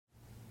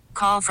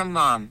Call from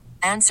mom.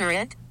 Answer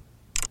it.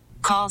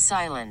 Call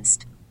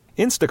silenced.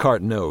 Instacart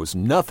knows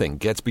nothing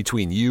gets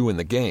between you and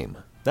the game.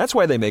 That's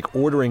why they make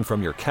ordering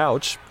from your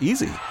couch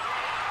easy.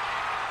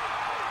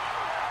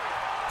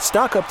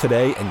 Stock up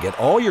today and get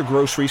all your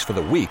groceries for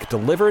the week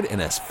delivered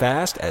in as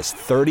fast as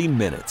 30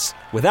 minutes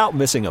without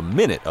missing a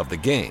minute of the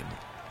game.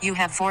 You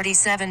have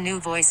 47 new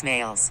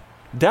voicemails.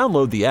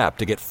 Download the app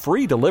to get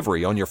free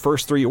delivery on your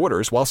first 3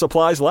 orders while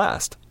supplies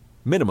last.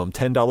 Minimum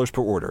 $10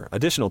 per order.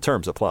 Additional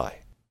terms apply.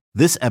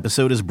 This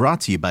episode is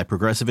brought to you by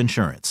Progressive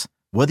Insurance.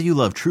 Whether you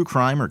love true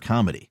crime or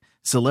comedy,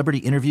 celebrity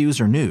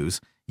interviews or news,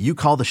 you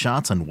call the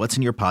shots on what's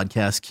in your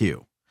podcast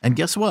queue. And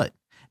guess what?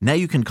 Now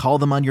you can call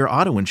them on your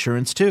auto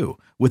insurance too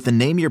with the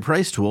Name Your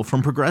Price tool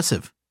from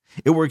Progressive.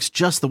 It works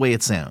just the way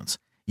it sounds.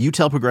 You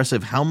tell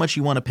Progressive how much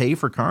you want to pay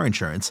for car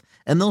insurance,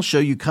 and they'll show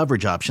you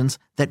coverage options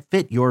that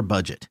fit your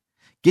budget.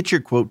 Get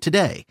your quote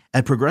today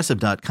at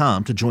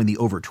Progressive.com to join the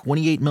over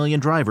 28 million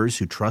drivers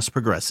who trust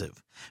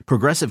Progressive.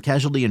 Progressive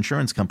Casualty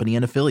Insurance Company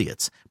and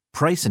Affiliates.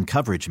 Price and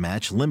coverage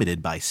match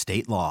limited by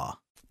state law.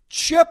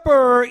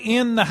 Chipper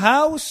in the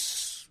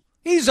house.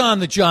 He's on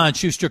the John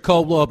Schuster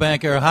Coldwell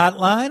Banker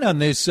Hotline on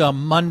this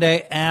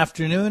Monday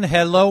afternoon.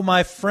 Hello,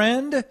 my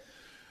friend.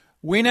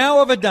 We now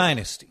have a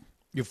dynasty.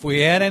 If we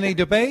had any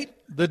debate,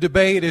 the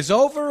debate is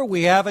over.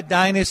 We have a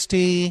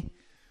dynasty.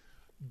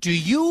 Do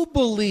you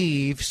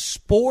believe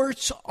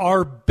sports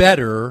are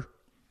better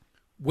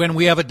when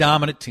we have a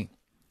dominant team?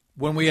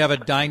 When we have a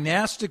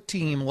dynastic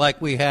team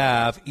like we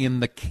have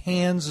in the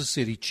Kansas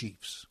City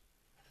Chiefs?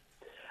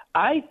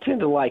 I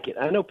tend to like it.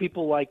 I know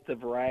people like the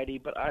variety,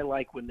 but I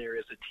like when there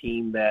is a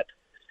team that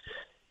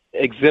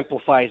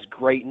exemplifies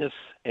greatness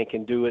and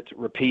can do it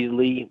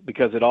repeatedly,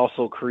 because it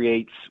also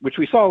creates, which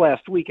we saw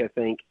last week, I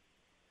think,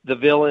 the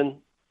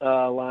villain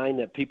line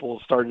that people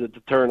started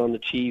to turn on the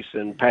Chiefs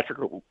and Patrick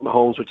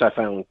Mahomes, which I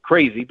found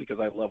crazy because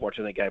I love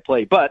watching that guy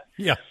play. But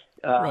yeah,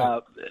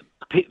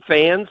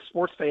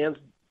 sports fans,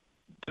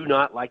 do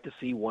not like to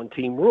see one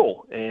team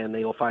rule, and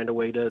they will find a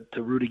way to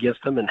root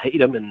against them and hate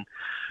them and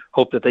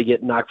hope that they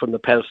get knocked from the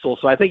pedestal.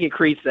 So I think it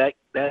creates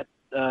that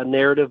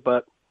narrative,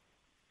 but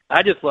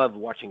I just love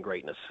watching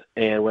greatness.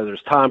 And whether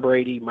it's Tom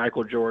Brady,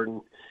 Michael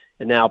Jordan,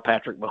 and now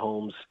Patrick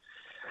Mahomes,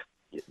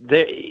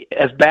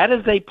 as bad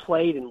as they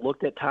played and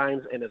looked at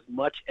times, and as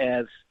much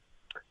as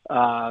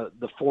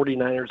the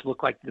 49ers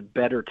looked like the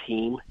better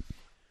team,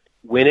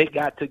 when it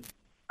got to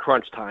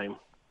crunch time,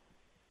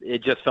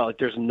 it just felt like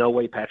there's no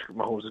way Patrick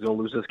Mahomes is going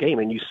to lose this game.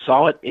 And you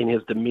saw it in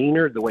his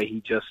demeanor, the way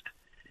he just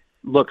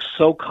looked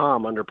so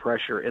calm under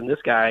pressure. And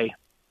this guy,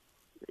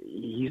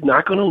 he's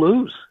not going to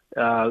lose.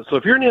 So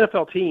if you're an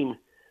NFL team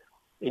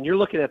and you're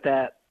looking at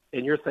that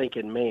and you're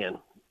thinking, man,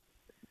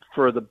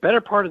 for the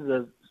better part of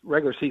the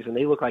regular season,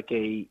 they look like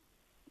a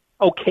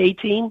okay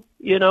team,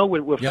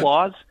 with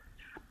flaws.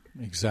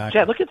 Exactly.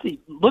 Chad,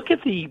 look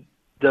at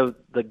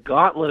the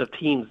gauntlet of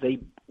teams they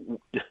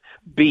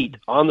beat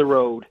on the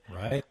road.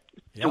 Right.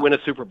 To win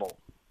a Super Bowl.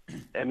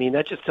 I mean,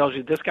 that just tells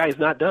you this guy's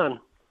not done.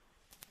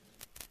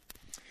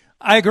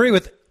 I agree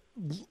with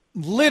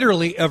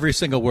literally every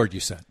single word you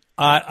said.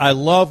 I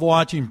love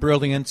watching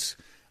brilliance.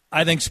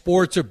 I think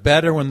sports are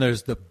better when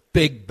there's the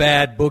big,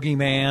 bad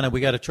boogeyman, and we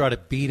got to try to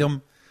beat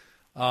them.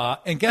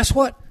 And guess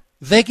what?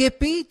 They get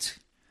beat.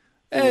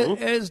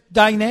 Mm-hmm. As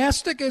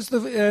dynastic as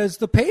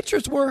the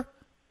Patriots were,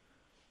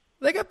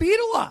 they got beat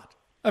a lot.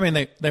 I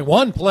mean, they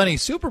won plenty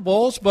of Super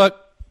Bowls,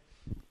 but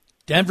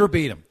Denver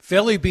beat them.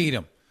 Philly beat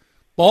them.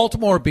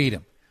 Baltimore beat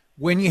them.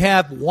 When you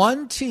have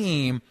one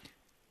team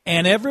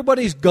and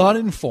everybody's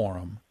gunning for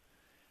them,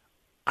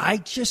 I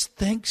just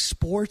think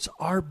sports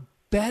are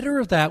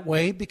better that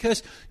way,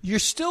 because you're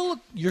still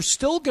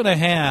going to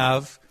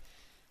have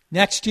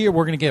next year.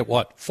 We're going to get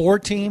 4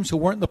 teams who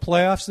weren't in the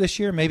playoffs this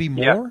year, maybe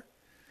more. Yeah.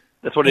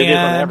 That's what it is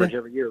on average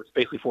every year. It's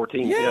basically 4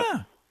 teams.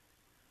 Yeah.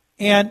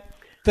 And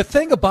the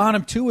thing about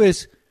them too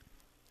is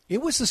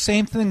it was the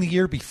same thing the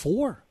year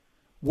before,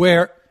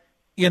 where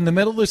in the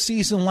middle of the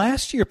season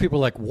last year, people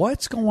were like,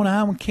 what's going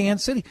on with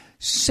Kansas City?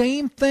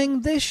 Same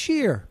thing this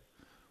year.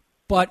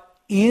 But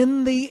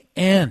in the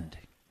end,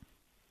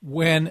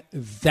 when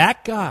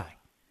that guy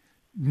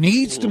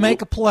needs to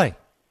make a play,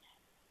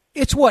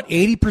 it's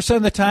 80%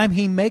 of the time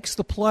he makes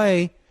the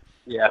play.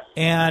 Yeah.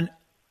 And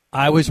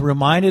I was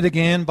reminded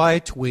again by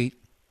a tweet,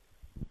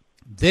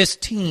 this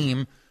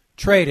team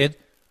traded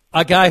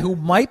a guy who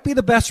might be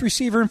the best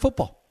receiver in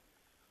football,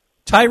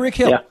 Tyreek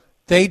Hill. Yeah.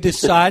 They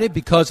decided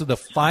because of the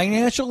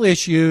financial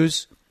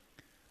issues,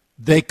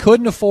 they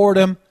couldn't afford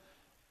him.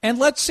 And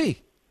let's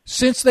see,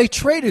 since they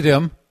traded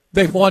him,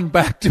 they've won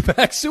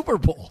back-to-back Super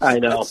Bowls. I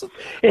know.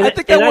 I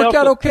think that worked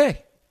out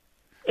okay.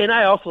 And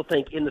I also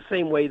think in the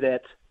same way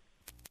that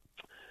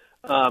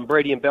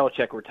Brady and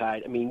Belichick were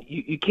tied, I mean,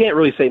 you can't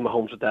really say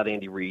Mahomes without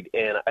Andy Reid.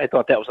 And I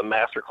thought that was a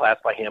master class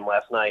by him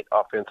last night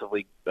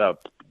offensively.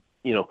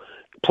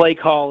 Play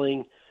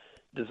calling,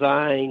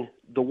 design,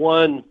 the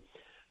one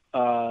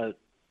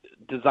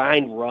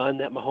design run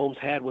that Mahomes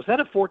had. Was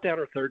that a 4th down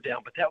or 3rd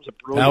down? But that was a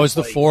brilliant That was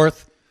the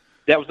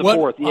play.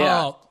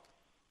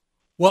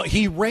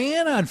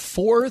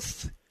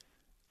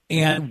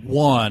 and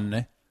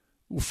won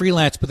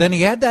freelance. But then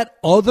he had that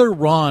other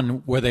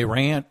run where they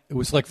ran. It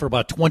was like for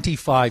about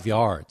 25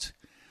 yards.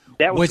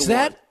 Was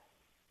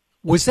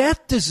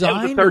that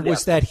designed or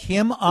was that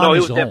him on his own? No, it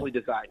was definitely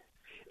designed.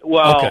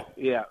 Well, okay.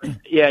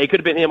 yeah, it could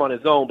have been him on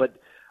his own, but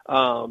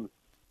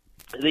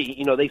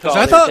they saw.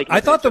 I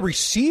thought the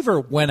receiver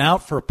went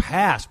out for a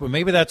pass, but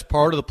maybe that's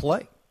part of the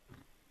play.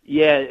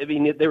 Yeah, I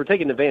mean they were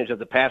taking advantage of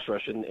the pass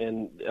rush,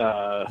 and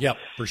yeah,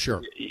 for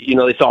sure.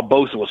 They saw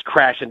Bosa was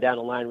crashing down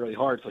the line really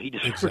hard, so he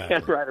just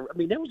ran right. I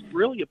mean that was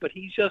brilliant, but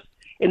he's just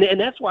and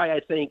that's why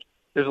I think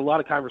there's a lot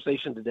of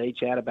conversation today,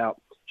 Chad,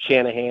 about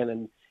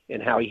Shanahan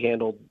and how he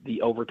handled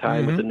the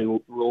overtime with the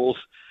new rules.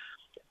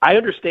 I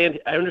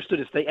understood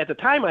his thing. At the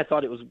time, I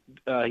thought it was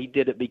he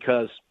did it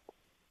because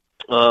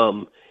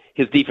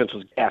his defense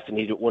was gassed and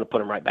he didn't want to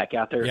put him right back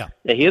out there. Yeah.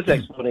 Now, his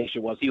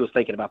explanation was he was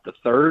thinking about the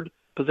third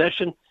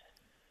possession.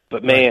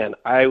 But, man,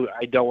 I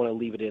don't want to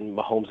leave it in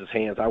Mahomes'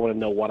 hands. I want to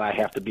know what I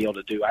have to be able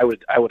to do. I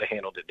would have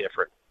handled it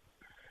different.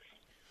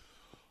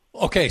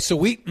 Okay, so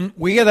we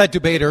had that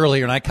debate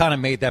earlier, and I kind of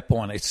made that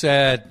point. I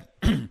said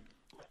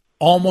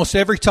almost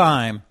every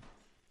time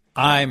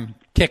I'm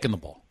kicking the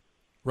ball,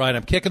 right?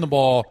 I'm kicking the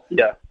ball.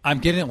 Yeah. I'm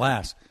getting it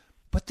last.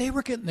 But they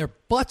were getting their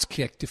butts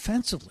kicked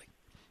defensively.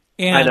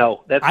 And I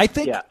know. I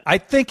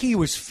think he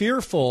was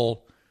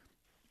fearful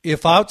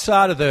if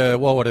outside of the,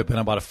 what would have been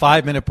about a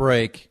 5-minute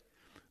break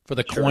for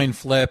the coin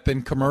flip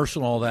and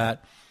commercial and all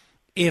that,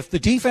 if the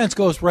defense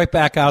goes right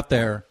back out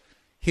there,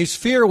 his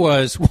fear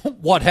was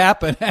what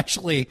happened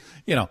actually,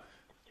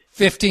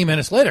 15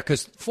 minutes later,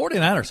 because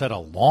 49ers had a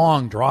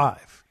long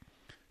drive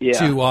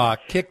to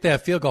kick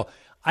that field goal.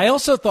 I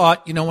also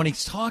thought, when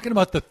he's talking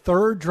about the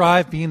third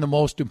drive being the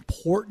most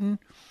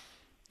important,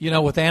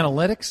 with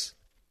analytics,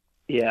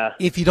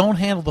 if you don't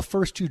handle the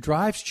first two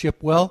drives,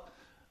 Chip, well,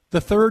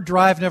 the third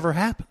drive never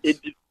happens.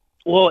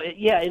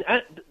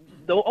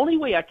 The only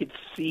way I could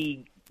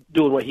see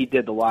doing what he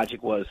did, the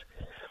logic was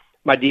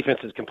my defense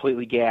is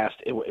completely gassed,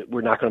 and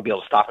we're not going to be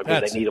able to stop it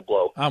because they need a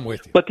blow. I'm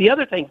with you. But the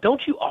other thing,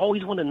 don't you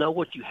always want to know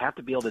what you have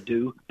to be able to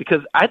do?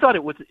 Because I thought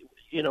it was,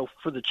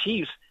 for the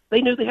Chiefs,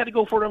 they knew they had to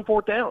go for it on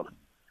fourth down.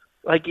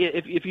 Like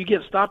if you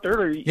get stopped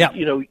early,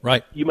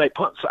 you might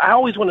punt. So I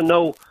always want to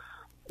know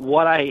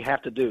what I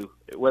have to do,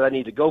 whether I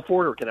need to go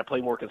for it or can I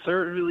play more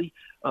conservatively.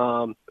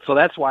 So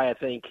that's why I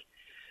think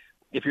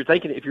if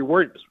you're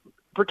worried,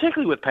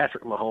 particularly with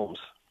Patrick Mahomes,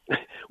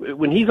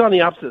 when he's on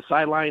the opposite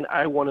sideline,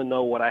 I want to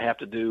know what I have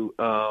to do.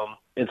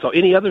 And so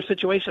any other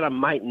situation I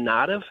might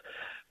not have,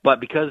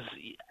 but because,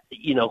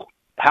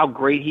 how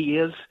great he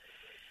is,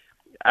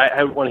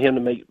 I wanted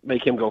him to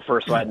make him go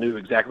first so I knew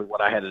exactly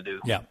what I had to do.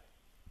 Yeah,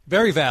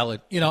 very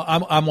valid.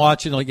 I'm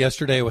watching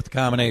yesterday with the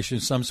combination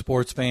of some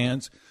sports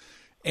fans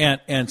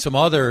and some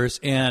others,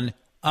 and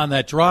on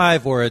that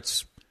drive where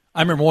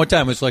I remember one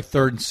time it was like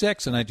 3rd and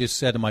 6, and I just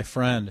said to my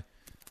friend,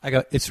 I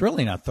go, it's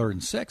really not 3rd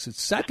and 6.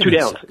 It's 2nd and 6. 2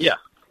 downs.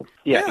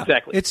 Yeah,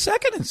 exactly. It's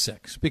 2nd and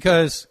 6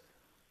 because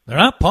they're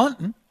not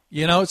punting,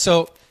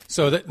 So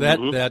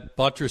that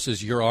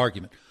buttresses your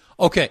argument.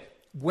 Okay,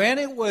 when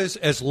it was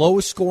as low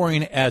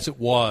scoring as it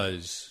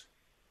was,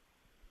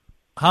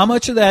 how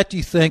much of that do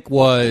you think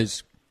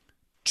was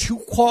two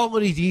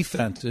quality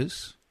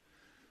defenses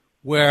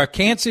where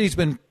Kansas City's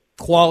been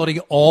quality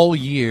all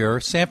year,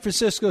 San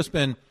Francisco's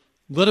been a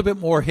little bit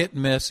more hit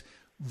and miss,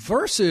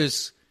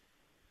 versus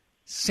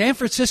San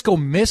Francisco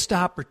missed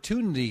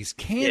opportunities.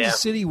 Kansas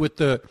City with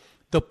the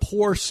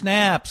poor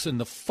snaps and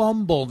the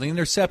fumble, the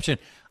interception.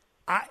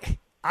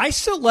 I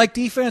still like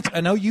defense.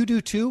 I know you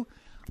do too.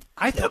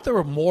 I thought there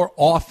were more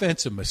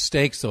offensive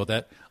mistakes, though,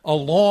 that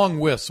along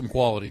with some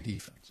quality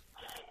defense.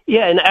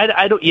 Yeah, and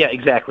I don't. Yeah,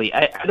 exactly.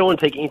 I don't want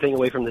to take anything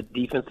away from the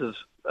defensive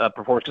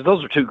performance because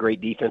those are two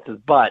great defenses,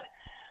 but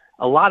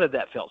a lot of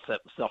that felt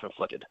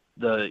self-inflicted.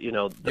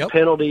 The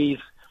penalties,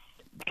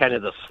 kind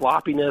of the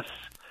sloppiness.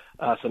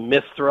 Some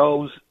missed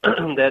throws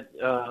that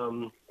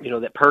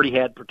that Purdy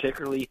had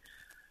particularly.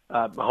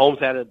 Mahomes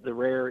had the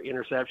rare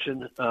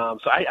interception. So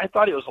I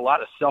thought it was a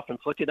lot of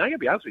self-inflicted. And I got to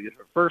be honest with you,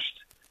 the first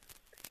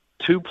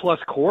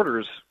 2+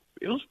 quarters,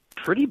 it was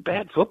pretty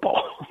bad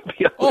football.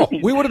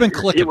 We would have been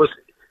clicking. It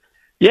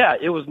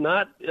was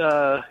not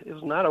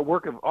a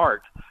work of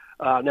art.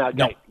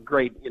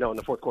 Great, in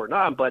the fourth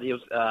quarter, but it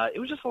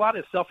was just a lot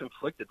of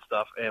self-inflicted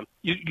stuff. And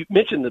you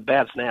mentioned the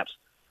bad snaps.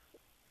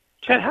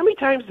 Chad, how many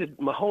times did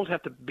Mahomes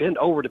have to bend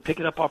over to pick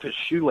it up off his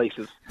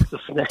shoelaces? The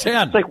snap.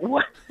 10. It's like,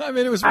 what? I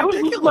mean, it was ridiculous. ridiculous. I was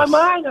losing my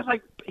mind. I was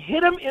like,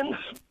 hit him in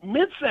the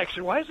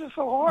midsection. Why is it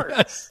so hard?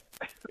 Yes.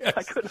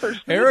 I couldn't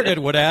understand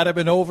Harrigan would have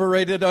been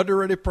overrated,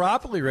 underrated,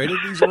 properly rated.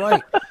 He's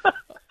right.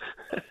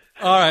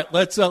 All right,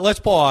 let's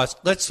pause.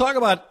 Let's talk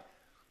about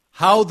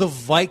how the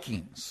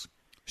Vikings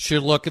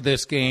should look at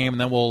this game, and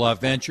then we'll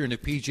venture into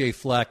P.J.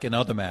 Fleck and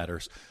other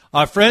matters.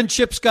 Our friend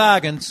Chip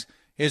Scoggins,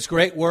 his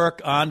great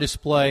work on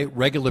display,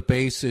 regular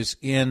basis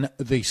in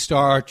the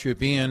Star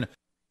Tribune.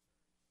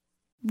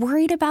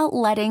 Worried about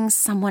letting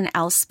someone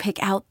else pick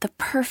out the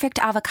perfect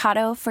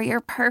avocado for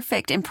your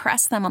perfect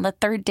impress them on the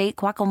third date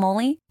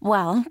guacamole?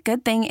 Well,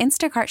 good thing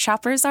Instacart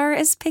shoppers are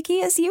as picky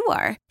as you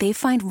are. They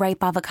find ripe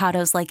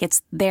avocados like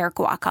it's their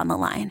guac on the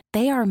line.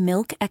 They are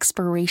milk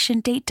expiration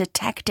date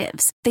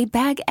detectives. They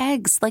bag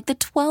eggs like the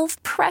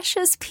 12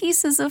 precious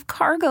pieces of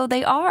cargo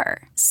they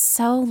are.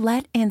 So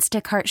let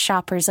Instacart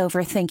shoppers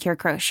overthink your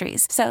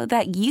groceries so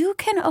that you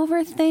can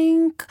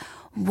overthink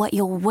what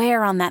you'll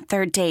wear on that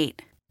third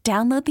date.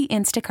 Download the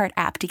Instacart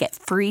app to get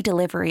free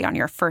delivery on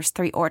your first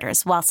 3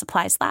 orders while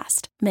supplies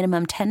last.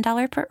 Minimum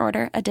 $10 per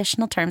order.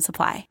 Additional terms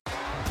apply.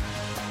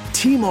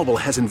 T-Mobile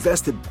has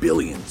invested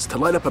billions to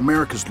light up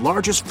America's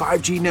largest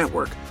 5G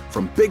network,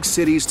 from big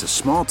cities to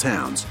small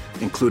towns,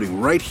 including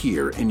right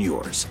here in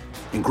yours.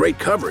 And great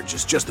coverage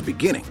is just the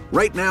beginning.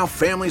 Right now,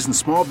 families and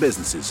small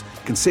businesses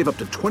can save up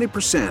to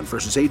 20%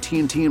 versus AT&T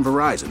and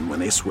Verizon when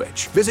they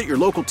switch. Visit your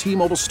local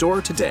T-Mobile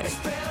store today.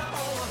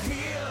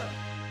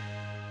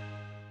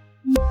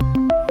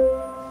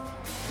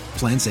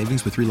 Plan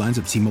savings with 3 lines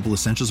of T-Mobile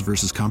Essentials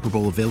versus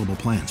comparable available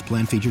plans.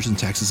 Plan features and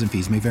taxes and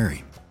fees may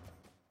vary.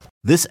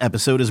 This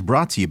episode is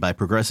brought to you by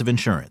Progressive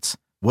Insurance.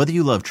 Whether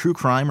you love true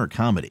crime or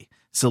comedy,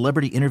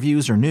 celebrity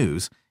interviews or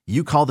news,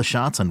 you call the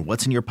shots on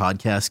what's in your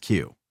podcast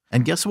queue.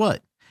 And guess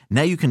what?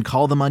 Now you can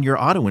call them on your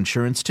auto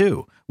insurance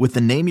too, with the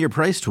Name Your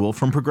Price tool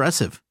from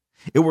Progressive.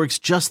 It works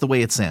just the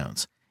way it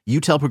sounds. You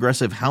tell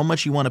Progressive how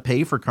much you want to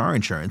pay for car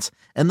insurance,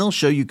 and they'll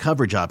show you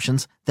coverage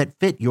options that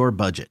fit your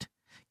budget.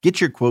 Get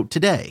your quote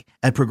today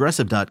at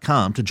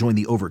Progressive.com to join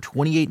the over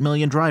 28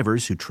 million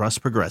drivers who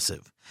trust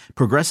Progressive.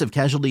 Progressive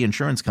Casualty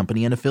Insurance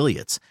Company and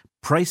Affiliates.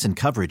 Price and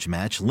coverage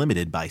match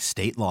limited by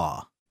state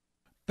law.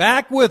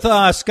 Back with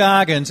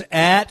Scoggins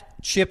at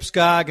Chip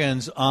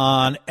Scoggins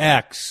on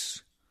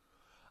X.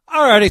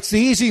 All right, it's the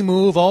easy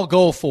move. I'll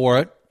go for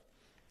it.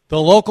 The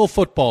local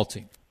football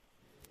team.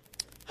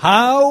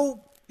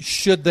 How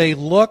should they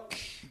look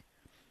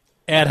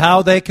at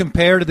how they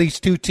compare to these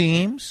two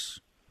teams?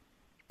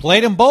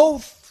 Played them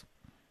both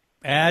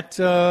at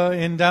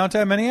in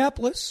downtown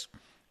Minneapolis.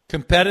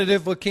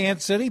 Competitive with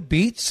Kansas City.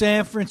 Beat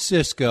San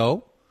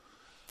Francisco.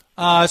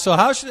 So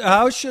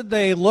how should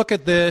they look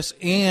at this?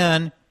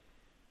 And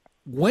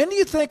when do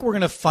you think we're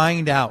going to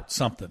find out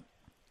something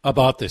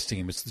about this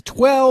team? It's the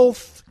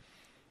 12th.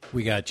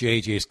 We got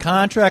JJ's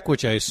contract,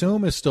 which I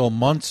assume is still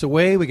months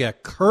away. We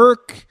got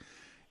Kirk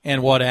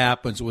and what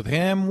happens with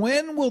him.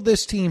 When will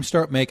this team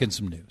start making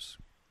some news?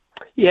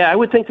 Yeah, I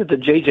would think that the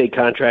JJ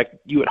contract,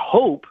 you would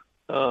hope,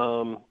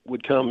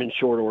 would come in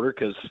short order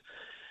because,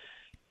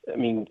 I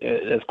mean,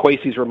 as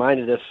Kwesi's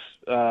reminded us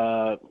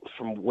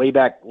from way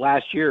back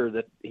last year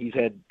that he's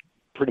had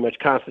pretty much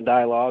constant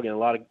dialogue and a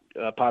lot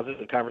of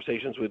positive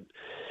conversations with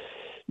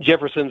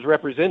Jefferson's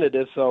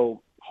representatives.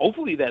 So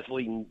hopefully that's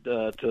leading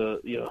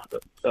to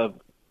a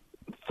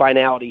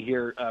finality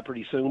here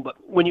pretty soon. But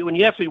when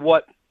you ask me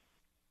what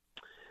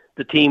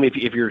the team, if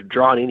you're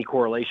drawing any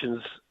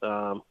correlations,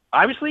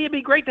 obviously it'd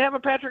be great to have a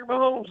Patrick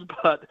Mahomes,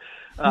 but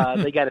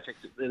they got to fix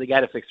it. They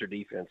got to fix their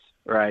defense,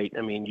 right?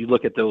 I mean, you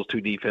look at those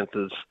two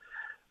defenses.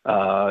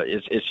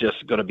 It's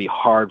just going to be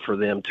hard for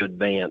them to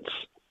advance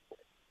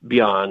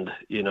beyond,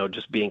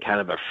 just being kind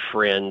of a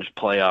fringe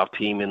playoff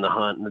team in the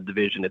hunt in the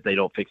division if they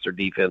don't fix their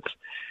defense.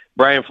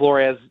 Brian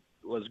Flores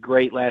was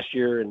great last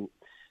year and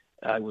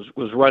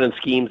was running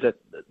schemes that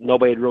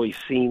nobody had really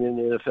seen in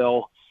the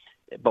NFL.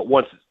 But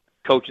once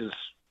coaches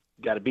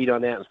got a beat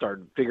on that and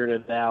started figuring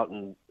it out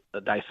and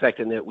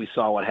dissecting it, we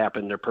saw what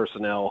happened. Their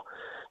personnel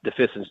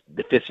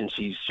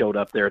deficiencies showed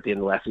up there at the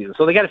end of last season.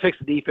 So they got to fix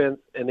the defense.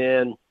 And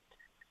then,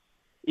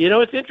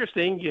 it's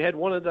interesting. You had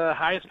one of the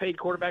highest paid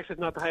quarterbacks, if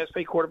not the highest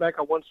paid quarterback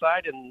on one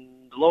side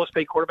and the lowest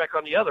paid quarterback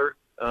on the other.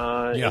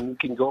 And you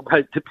can go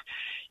about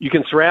you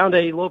can surround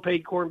a low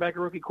paid quarterback, a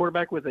rookie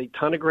quarterback, with a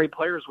ton of great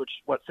players, which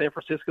what San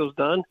Francisco's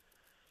done,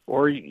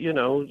 or,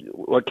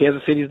 what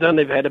Kansas City's done.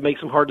 They've had to make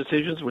some hard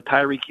decisions with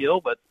Tyreek Hill,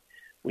 but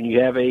when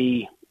you have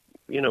a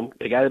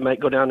guy that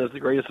might go down as the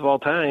greatest of all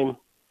time,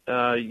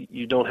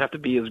 you don't have to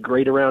be as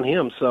great around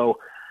him. So,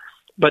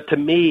 but to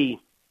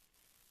me,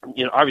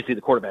 obviously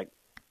the quarterback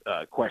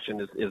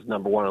question is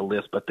number one on the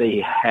list, but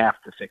they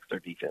have to fix their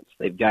defense.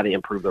 They've got to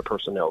improve their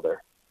personnel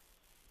there.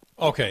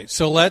 Okay,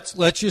 so let's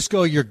just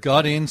go your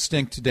gut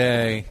instinct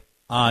today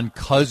on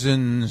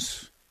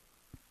Cousins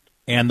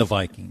and the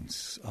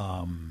Vikings.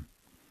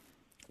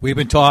 We've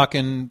been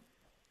talking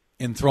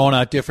and throwing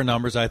out different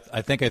numbers. I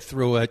think I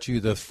threw at you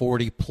the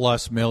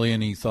 40-plus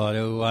million. You thought,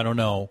 I don't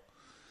know.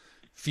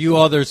 Few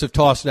others have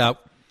tossed it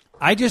out.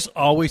 I just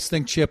always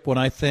think, Chip, when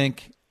I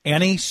think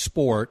any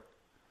sport,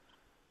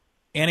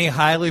 any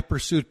highly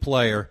pursued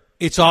player,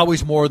 it's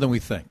always more than we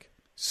think.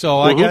 So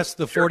I guess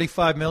the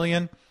 $45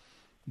 million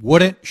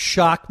wouldn't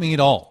shock me at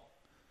all.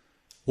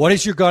 What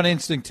does your gut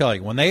instinct tell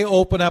you? When they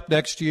open up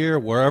next year,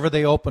 wherever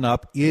they open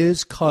up,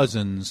 is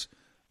Cousins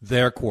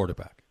their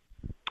quarterback?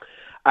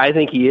 I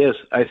think he is.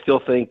 I still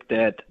think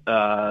that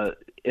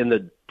in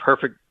the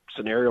perfect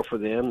scenario for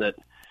them that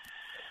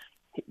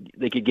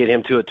they could get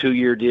him to a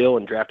 2-year deal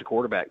and draft a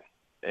quarterback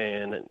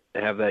and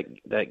have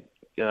that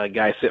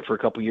guy sit for a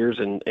couple years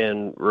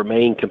and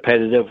remain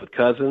competitive with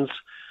Cousins,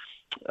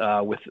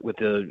 with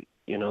the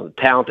the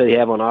talent that they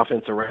have on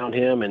offense around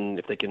him, and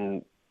if they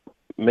can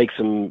make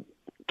some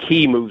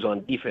key moves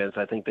on defense,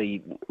 I think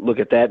they look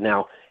at that.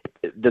 Now,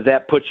 does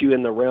that put you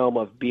in the realm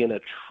of being a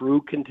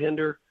true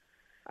contender?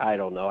 I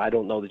don't know. I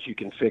don't know that you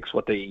can fix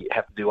what they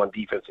have to do on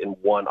defense in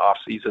one off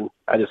season.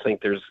 I just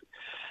think there's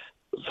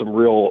some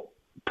real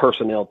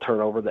personnel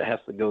turnover that has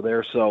to go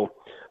there. So,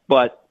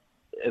 but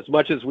as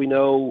much as we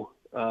know,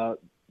 the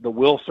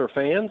Wilfs are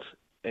fans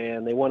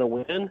and they want to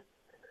win,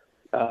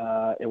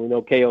 and we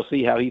know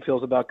KOC how he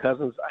feels about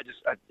Cousins.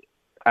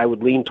 I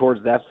would lean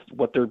towards that's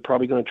what they're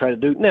probably going to try to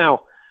do.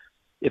 Now,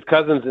 if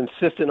Cousins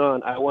insisted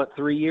on I want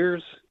 3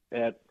 years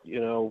at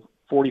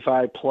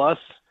 45 plus,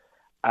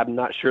 I'm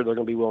not sure they're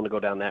going to be willing to go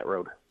down that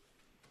road.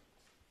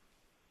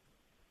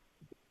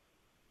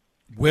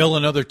 Will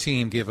another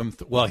team give him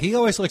well, he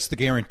always likes the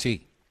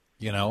guarantee,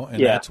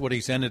 and that's what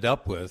he's ended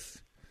up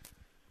with.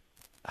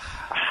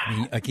 I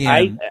mean,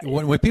 again,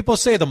 when people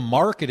say the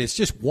market is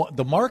just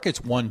the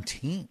market's one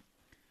team.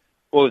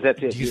 Well,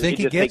 that's it. Do you think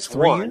he gets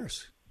 3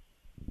 years?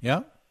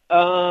 Yeah.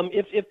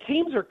 If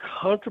teams are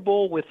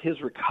comfortable with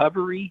his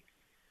recovery,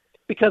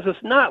 because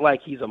it's not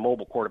like he's a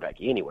mobile quarterback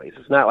anyways.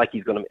 It's not like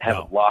he's going to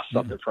have lost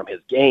something from his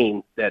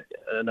game that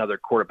another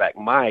quarterback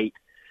might.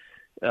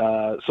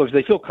 So if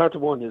they feel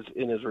comfortable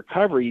in his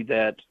recovery,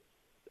 that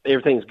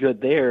everything's good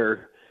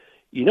there,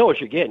 you know what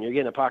you're getting. You're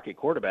getting a pocket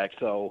quarterback.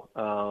 So,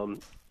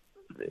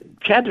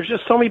 Chad, there's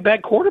just so many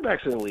bad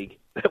quarterbacks in the league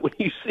that when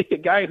you see a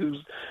guy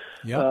who's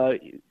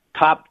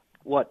top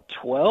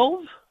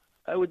 12,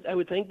 I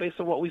would think, based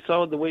on what we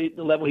saw, the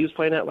level he was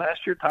playing at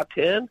last year, top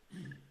 10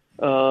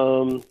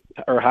 or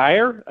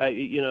higher.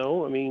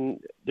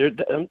 It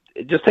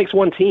just takes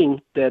one team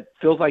that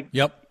feels like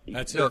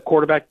that's a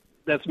quarterback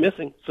that's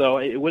missing. So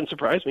it wouldn't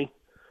surprise me.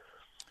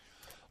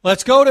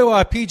 Let's go to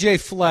PJ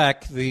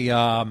Fleck.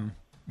 The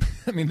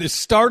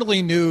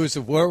startling news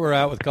of where we're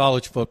at with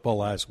college football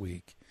last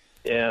week.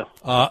 Yeah.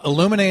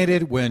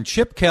 Illuminated when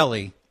Chip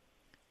Kelly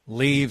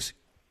leaves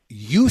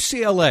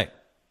UCLA.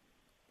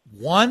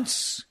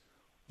 Once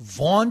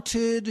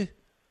vaunted,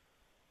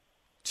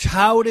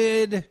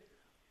 touted,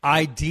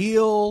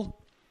 ideal,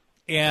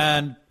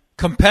 and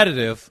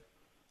competitive,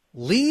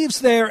 leaves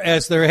there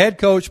as their head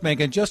coach,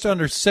 making just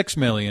under $6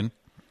 million,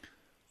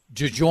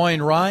 to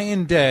join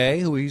Ryan Day,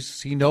 who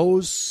he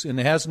knows and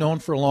has known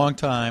for a long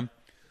time,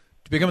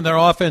 to become their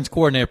offense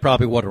coordinator.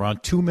 Probably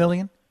around $2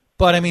 million.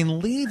 But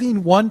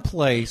leaving one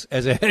place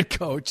as a head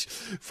coach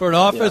for an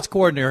offense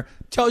coordinator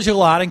tells you a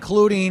lot,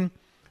 including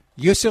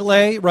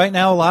UCLA. Right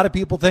now, a lot of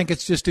people think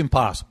it's just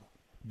impossible.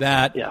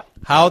 That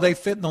how they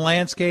fit in the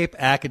landscape,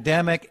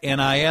 academic,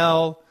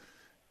 NIL,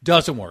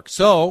 doesn't work.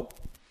 So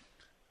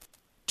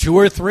 2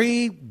 or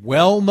 3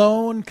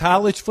 well-known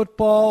college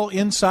football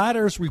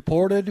insiders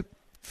reported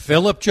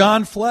Philip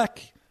John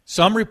Fleck.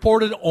 Some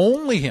reported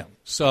only him.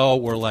 So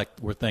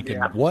we're thinking,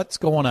 what's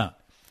going on?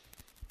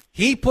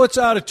 He puts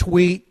out a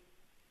tweet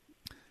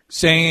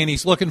saying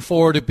he's looking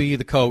forward to be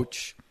the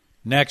coach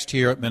next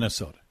year at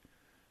Minnesota.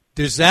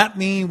 Does that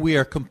mean we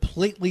are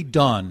completely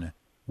done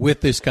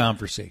with this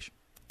conversation?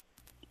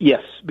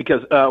 Yes,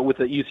 because with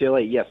the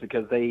UCLA, yes,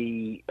 because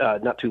they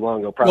not too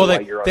long ago, probably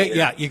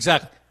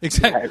exactly.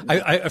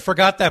 I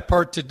forgot that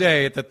part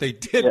today that they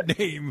did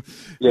name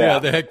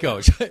the head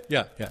coach.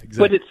 Exactly.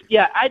 But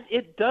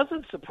it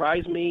doesn't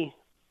surprise me.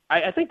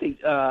 I think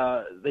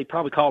they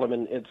probably called him,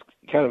 and it's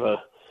kind of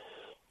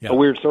a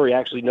weird story. I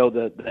actually know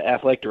the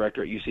athletic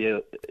director at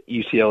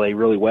UCLA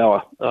really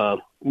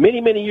well.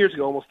 Many years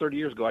ago, almost 30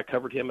 years ago, I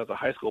covered him as a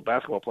high school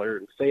basketball player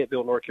in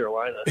Fayetteville, North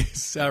Carolina.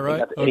 Is that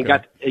right? And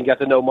got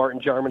to know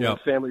Martin Jarman and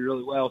his family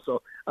really well.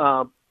 So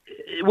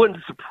it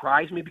wouldn't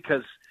surprise me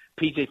because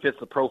PJ fits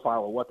the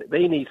profile of what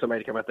they need.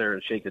 Somebody to come out there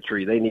and shake the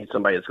tree. They need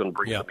somebody that's going to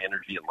bring some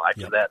energy and life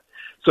to that.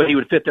 So he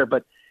would fit there.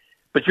 But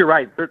you're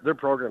right. Their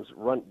programs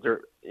run,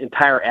 their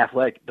entire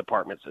athletic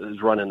departments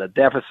is running a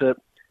deficit.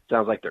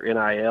 Sounds like their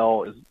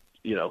NIL is,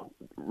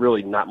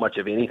 really not much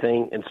of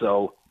anything. And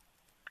so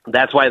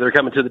that's why they're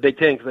coming to the Big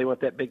Ten, because they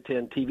want that Big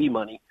Ten TV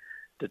money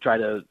to try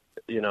to,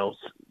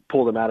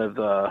 pull them out of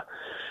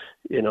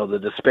the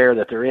despair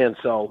that they're in.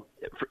 So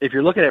if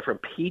you're looking at it from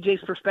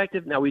PJ's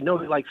perspective, now we know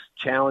he likes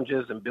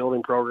challenges and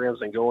building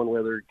programs and going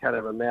where they're kind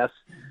of a mess,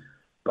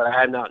 but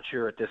I'm not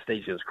sure at this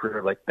stage of his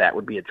career like that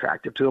would be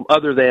attractive to him,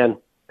 other than,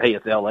 hey,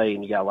 it's LA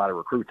and you got a lot of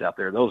recruits out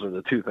there. Those are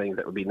the two things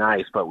that would be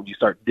nice. But when you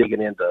start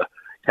digging into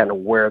kind of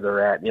where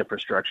they're at in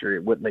infrastructure,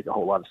 it wouldn't make a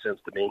whole lot of sense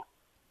to me.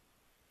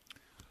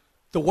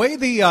 The way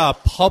the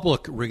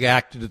public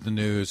reacted to the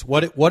news,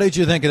 what did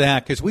you think of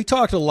that? Because we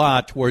talked a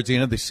lot towards the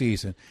end of the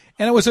season,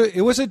 and it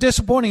was a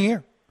disappointing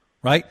year,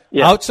 right?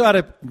 Yeah. Outside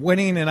of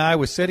winning in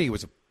Iowa City, it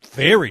was a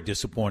very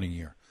disappointing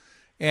year.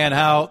 And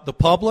how the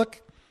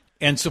public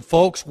and some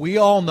folks we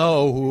all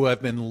know who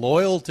have been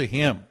loyal to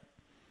him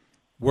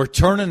were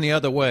turning the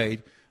other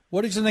way.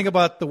 What did you think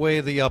about the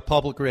way the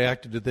public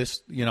reacted to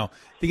this?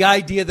 The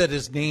idea that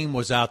his name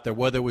was out there,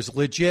 whether it was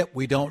legit,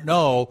 we don't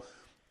know,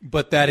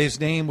 but that his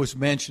name was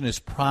mentioned as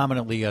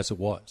prominently as it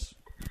was.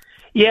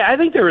 Yeah, I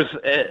think there was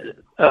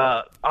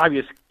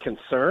obvious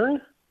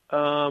concern.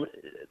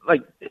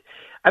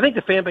 I think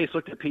the fan base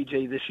looked at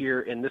PJ this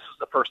year, and this was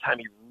the first time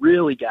he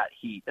really got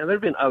heat. Now, there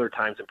have been other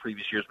times in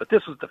previous years, but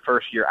this was the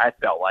first year I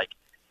felt like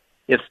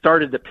it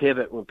started to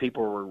pivot when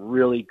people were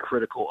really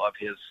critical of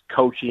his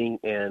coaching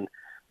and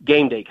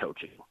game day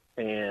coaching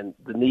and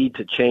the need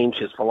to change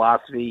his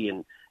philosophy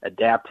and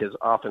adapt his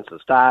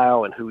offensive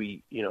style and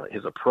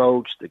his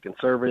approach, the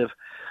conservative.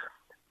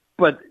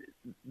 But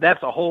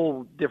that's a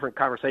whole different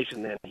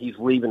conversation than he's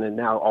leaving and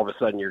now all of a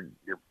sudden your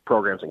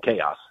program's in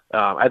chaos.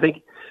 I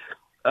think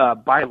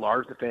by and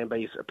large the fan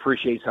base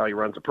appreciates how he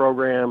runs the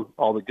program,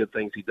 all the good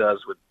things he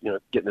does with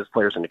getting his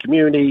players in the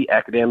community,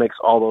 academics,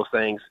 all those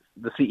things,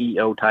 the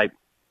CEO type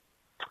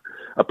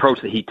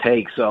approach that he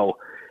takes. So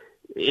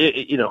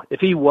if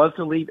he was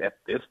to leave at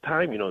this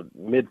time,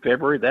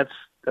 mid-February, that's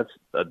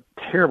a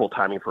terrible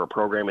timing for a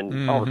program,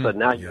 and all of a sudden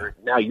now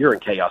you're in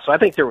chaos. So I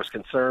think there was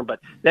concern, but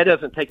that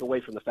doesn't take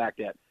away from the fact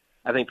that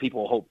I think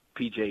people hope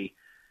PJ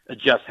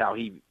adjusts how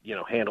he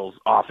handles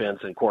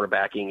offense and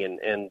quarterbacking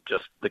and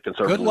just the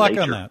conservative Good luck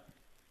nature. on that.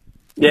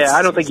 Yeah,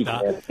 I don't think he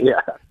can.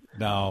 Yeah,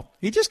 no,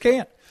 he just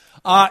can't.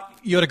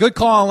 You had a good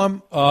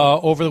column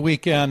over the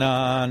weekend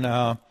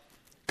on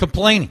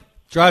complaining.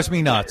 Drives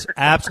me nuts.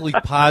 Absolutely,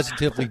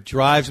 positively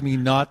drives me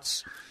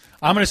nuts.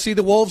 I'm going to see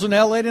the Wolves in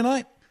L.A.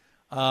 tonight.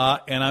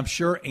 And I'm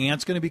sure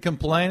Ant's going to be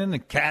complaining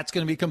and Cat's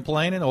going to be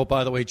complaining. Oh,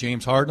 by the way,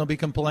 James Harden will be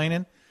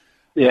complaining.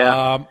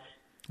 Yeah.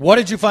 What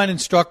did you find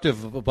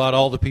instructive about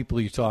all the people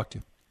you talked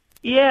to?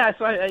 Yeah,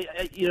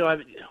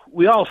 so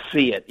we all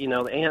see it.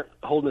 Ant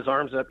holding his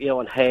arms up,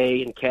 yelling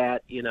 "Hey!" and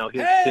Cat, his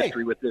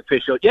history with the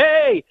official,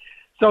 "Yay!"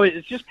 So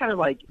it's just kind of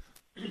like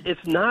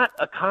it's not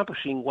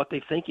accomplishing what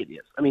they think it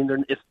is. I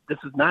mean,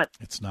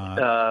 it's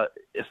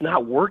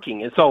not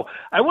working. And so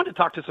I want to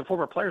talk to some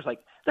former players.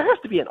 Like, there has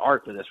to be an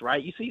art to this,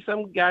 right? You see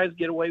some guys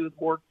get away with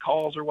more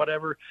calls or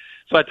whatever.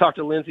 So I talked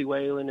to Lindsey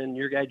Whalen and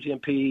your guy Jim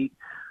Pete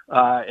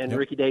and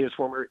Ricky Davis,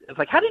 former. It's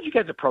like, how did you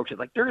guys approach it?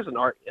 Like, there is an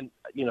art, and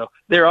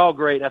they're all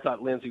great. I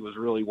thought Lindsey was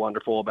really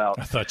wonderful about.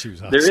 I thought she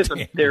was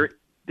outstanding.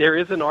 There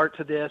is an art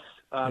to this.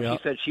 Yep. She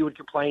said she would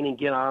complain and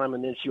get on him,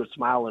 and then she would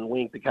smile and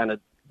wink to kind of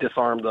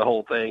disarm the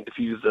whole thing,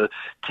 diffuse the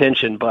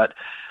tension. But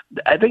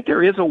I think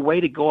there is a way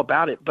to go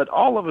about it. But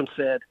all of them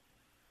said,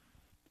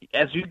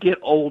 as you get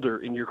older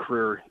in your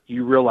career,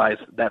 you realize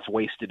that's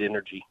wasted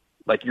energy.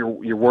 Like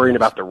you're worrying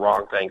about the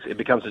wrong things. It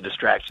becomes a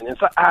distraction. And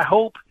so I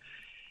hope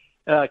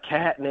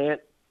Kat and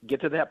Ant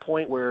get to that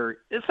point where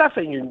it's not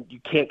saying you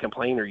can't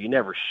complain or you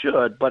never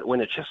should, but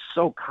when it's just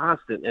so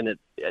constant and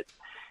it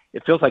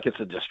feels like it's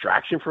a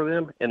distraction for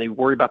them and they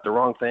worry about the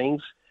wrong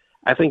things,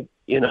 I think,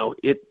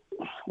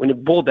 when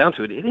it boiled down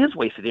to it, it is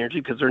wasted energy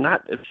because they're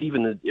not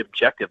achieving the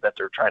objective that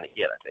they're trying to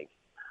get, I think.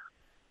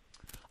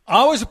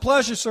 Always a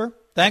pleasure, sir.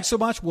 Thanks so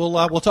much.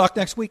 We'll talk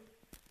next week.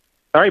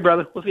 All right,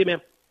 brother. We'll see you,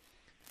 man.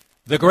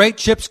 The great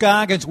Chip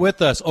Scoggins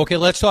with us. Okay,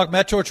 let's talk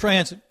Metro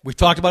Transit. We've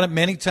talked about it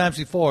many times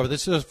before.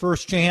 This is his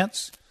first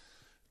chance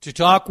to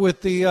talk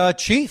with the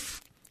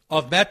chief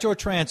of Metro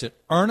Transit,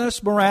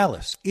 Ernest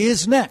Morales,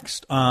 is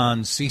next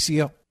on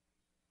CCO.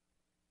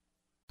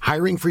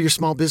 Hiring for your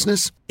small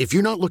business? If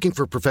you're not looking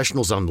for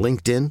professionals on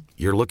LinkedIn,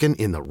 you're looking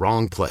in the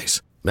wrong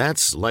place.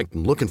 That's like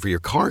looking for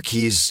your car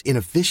keys in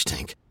a fish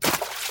tank.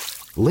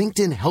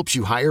 LinkedIn helps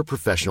you hire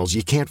professionals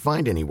you can't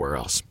find anywhere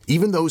else,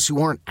 even those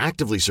who aren't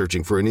actively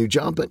searching for a new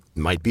job but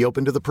might be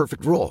open to the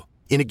perfect role.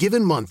 In a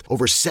given month,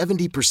 over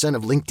 70%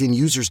 of LinkedIn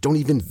users don't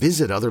even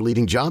visit other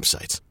leading job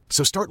sites.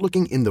 So start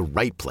looking in the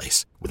right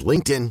place. With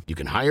LinkedIn, you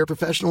can hire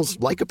professionals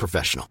like a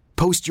professional.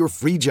 Post your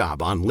free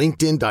job on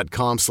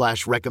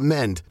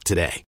linkedin.com/recommend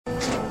today.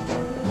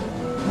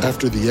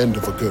 After the end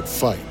of a good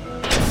fight,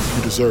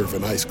 you deserve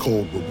an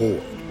ice-cold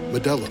reward.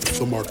 Modelo is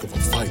the mark of a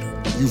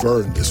fighter. You've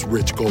earned this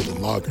rich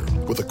golden lager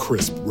with a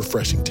crisp,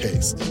 refreshing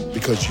taste.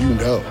 Because you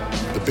know,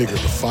 the bigger the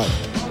fight,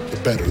 the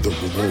better the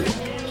reward.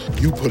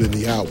 You put in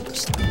the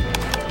hours,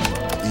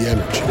 the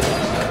energy,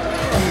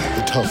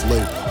 the tough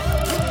labor.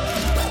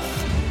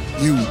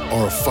 You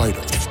are a fighter,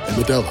 and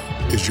Modelo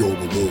is your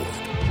reward.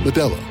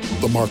 Modelo,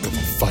 the mark of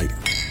a fighter.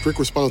 Drink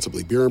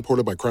responsibly. Beer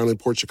imported by Crown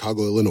Imports,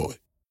 Chicago, Illinois.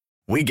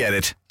 We get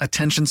it.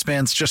 Attention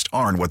spans just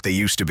aren't what they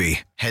used to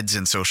be. Heads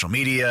in social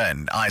media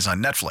and eyes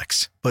on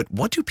Netflix. But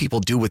what do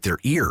people do with their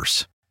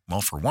ears?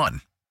 Well, for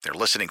one, they're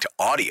listening to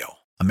audio.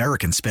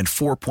 Americans spend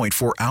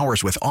 4.4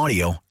 hours with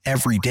audio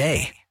every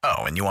day.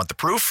 Oh, and you want the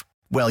proof?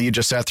 Well, you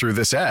just sat through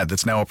this ad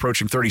that's now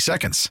approaching 30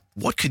 seconds.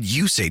 What could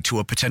you say to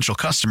a potential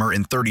customer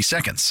in 30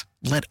 seconds?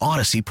 Let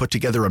Odyssey put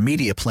together a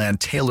media plan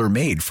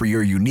tailor-made for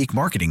your unique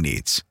marketing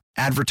needs.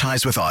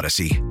 Advertise with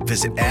Odyssey.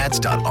 Visit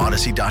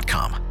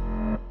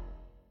ads.odyssey.com.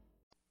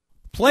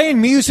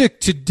 Playing music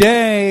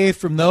today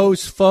from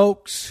those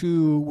folks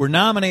who were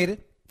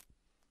nominated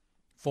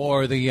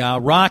for the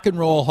Rock and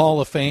Roll Hall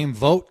of Fame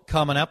vote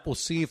coming up. We'll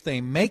see if they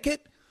make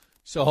it.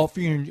 So hope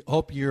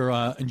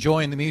you're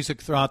enjoying the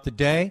music throughout the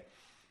day.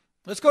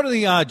 Let's go to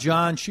the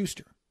John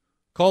Schuster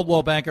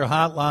Coldwell Banker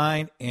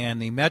Hotline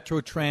and the Metro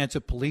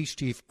Transit Police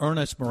Chief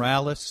Ernest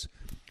Morales.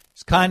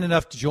 is kind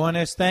enough to join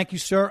us. Thank you,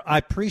 sir. I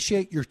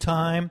appreciate your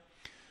time.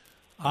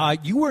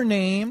 You were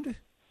named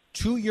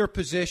to your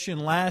position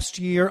last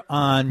year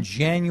on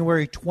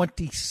January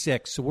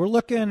 26th. So we're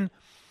looking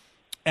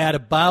at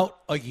about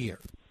a year.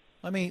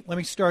 Let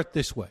me start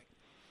this way.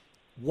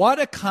 What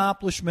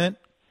accomplishment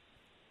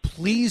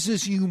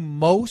pleases you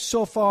most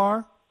so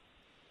far?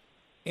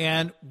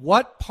 And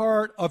what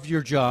part of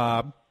your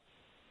job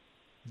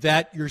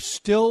that you're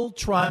still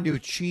trying to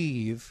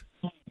achieve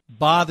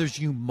bothers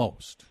you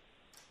most?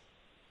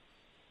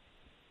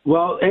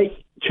 Well,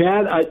 hey,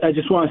 Chad, I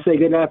just want to say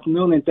good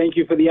afternoon and thank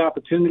you for the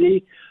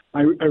opportunity.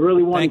 I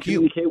really want to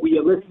communicate with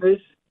your listeners.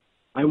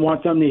 I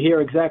want them to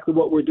hear exactly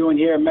what we're doing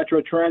here at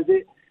Metro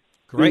Transit,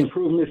 the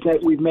improvements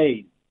that we've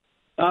made.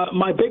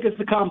 My biggest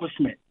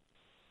accomplishment,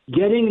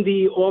 getting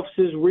the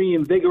officers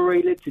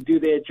reinvigorated to do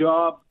their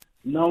job,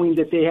 knowing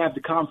that they have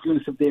the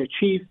confidence of their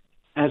chief.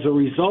 As a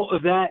result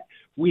of that,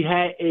 we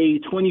had a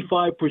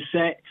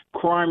 25%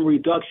 crime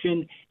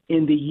reduction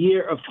in the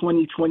year of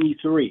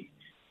 2023.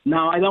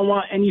 Now, I don't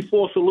want any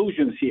false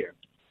illusions here.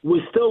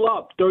 We're still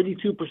up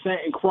 32%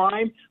 in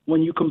crime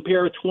when you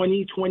compare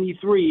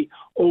 2023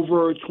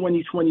 over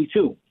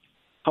 2022.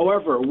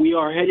 However, we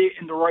are headed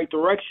in the right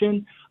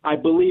direction. I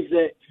believe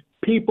that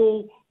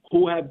people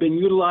who have been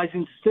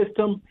utilizing the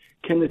system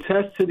can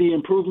attest to the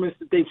improvements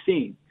that they've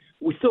seen.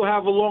 We still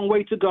have a long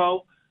way to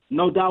go,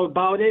 no doubt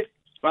about it,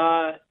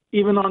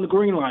 even on the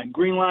Green Line.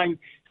 Green Line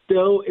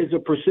still is a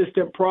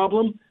persistent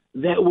problem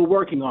that we're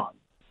working on.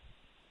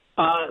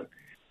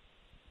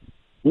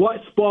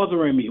 What's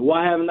bothering me?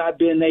 Why haven't I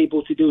been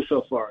able to do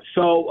so far?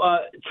 So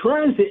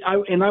transit,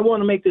 and I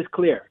want to make this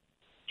clear,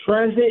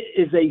 transit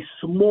is a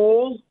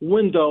small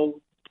window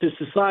to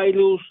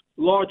societal's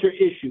larger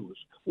issues.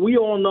 We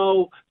all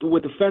know that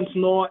with the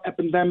fentanyl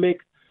epidemic,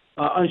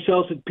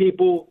 unsheltered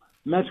people,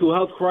 mental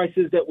health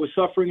crisis that we're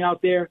suffering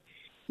out there,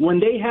 when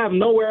they have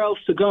nowhere else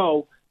to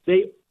go,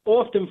 they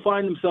often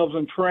find themselves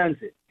in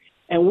transit.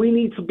 And we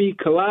need to be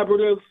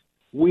collaborative.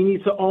 We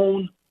need to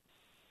own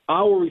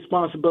our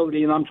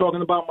responsibility. And I'm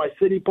talking about my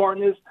city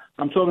partners.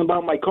 I'm talking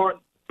about my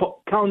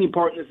county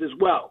partners as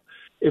well.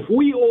 If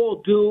we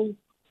all do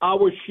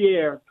our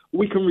share,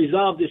 we can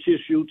resolve this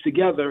issue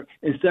together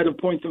instead of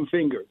pointing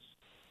fingers.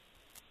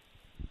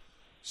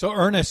 So,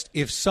 Ernest,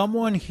 if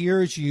someone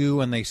hears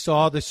you and they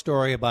saw this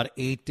story about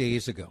 8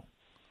 days ago,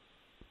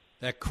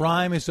 that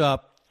crime is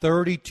up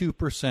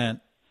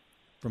 32%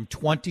 from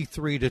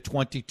 23 to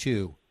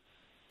 22,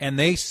 and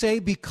they say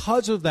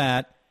because of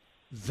that,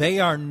 they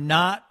are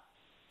not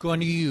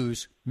going to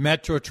use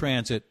Metro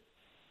Transit,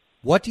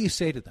 what do you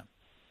say to them?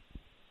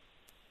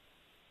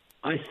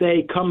 I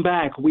say, come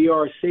back. We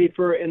are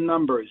safer in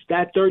numbers.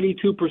 That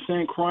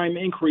 32% crime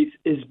increase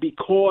is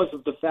because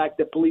of the fact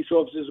that police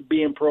officers are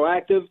being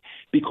proactive,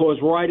 because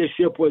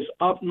ridership was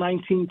up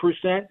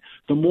 19%.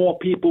 The more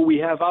people we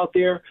have out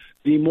there,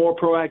 the more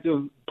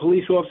proactive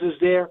police officers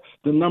there,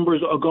 the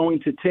numbers are going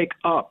to tick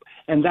up.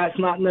 And that's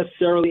not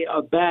necessarily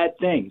a bad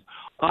thing.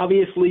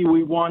 Obviously,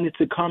 we want it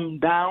to come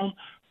down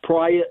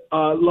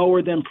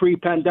lower than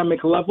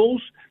pre-pandemic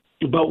levels,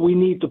 but we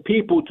need the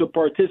people to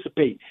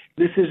participate.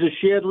 This is a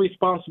shared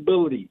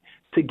responsibility.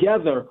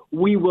 Together,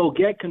 we will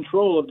get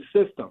control of the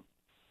system.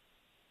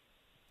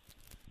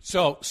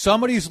 So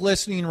somebody's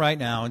listening right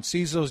now and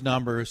sees those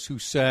numbers who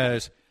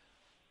says,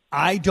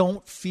 I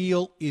don't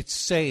feel it's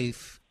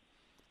safe,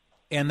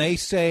 and they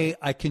say,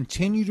 I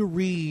continue to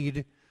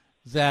read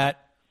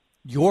that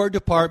your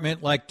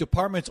department, like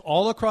departments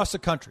all across the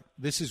country,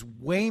 this is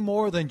way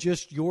more than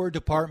just your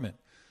department,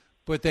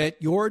 but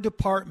that your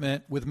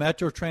department with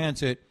Metro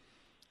Transit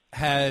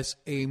has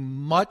a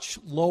much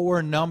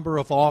lower number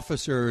of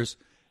officers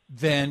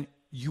than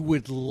you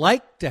would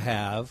like to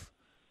have.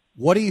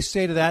 What do you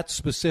say to that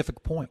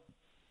specific point?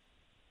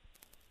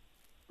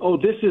 Oh,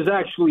 this is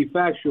actually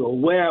factual.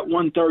 We're at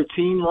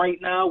 113 right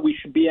now. We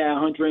should be at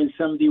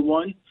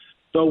 171.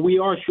 So we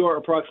are short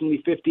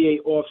approximately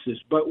 58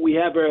 officers, but we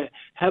have a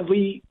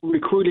heavy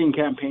recruiting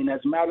campaign.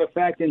 As a matter of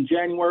fact, in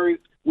January,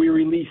 we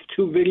released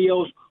 2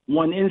 videos,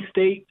 one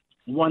in-state,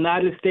 one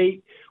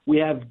out-of-state. We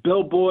have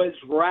billboards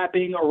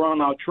wrapping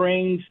around our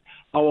trains,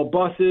 our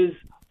buses,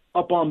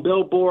 up on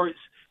billboards.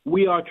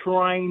 We are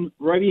trying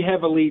very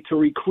heavily to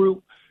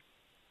recruit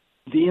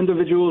the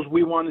individuals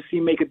we want to see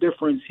make a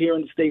difference here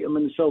in the state of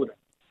Minnesota.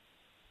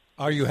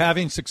 Are you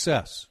having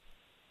success?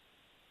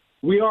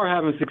 We are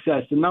having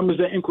success. The numbers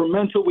are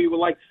incremental. We would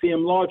like to see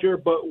them larger,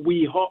 but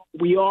we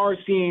are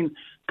seeing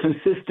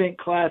consistent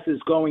classes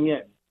going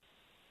in.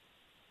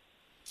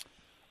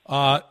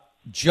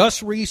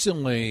 Just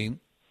recently,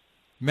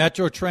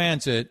 Metro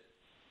Transit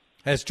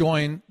has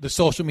joined the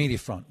social media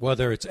front,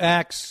 whether it's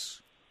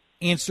X,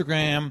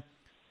 Instagram,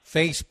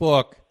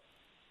 Facebook,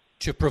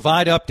 to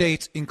provide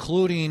updates,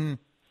 including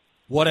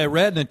what I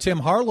read in the Tim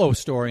Harlow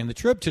story in the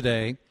Trib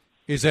today,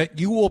 is that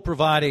you will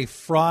provide a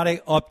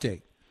Friday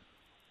update.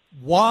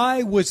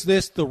 Why was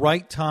this the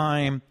right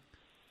time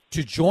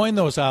to join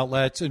those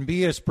outlets and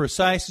be as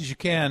precise as you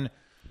can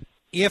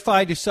if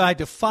I decide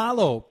to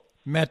follow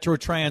Metro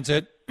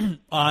Transit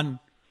on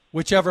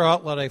whichever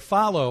outlet I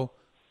follow?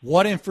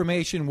 what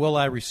information will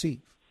I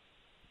receive?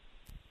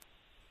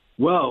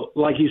 Well,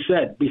 like you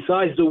said,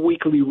 besides the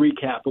weekly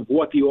recap of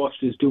what the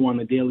officers do on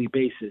a daily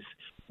basis,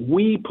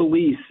 we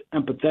police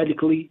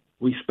empathetically,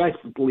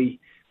 respectfully,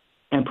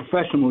 and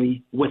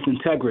professionally with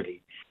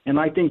integrity. And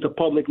I think the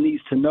public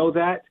needs to know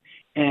that.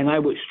 And I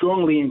would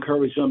strongly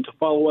encourage them to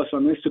follow us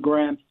on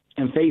Instagram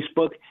and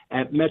Facebook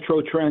at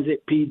Metro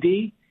Transit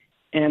PD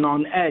and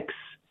on X,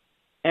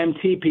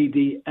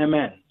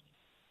 MTPDMN.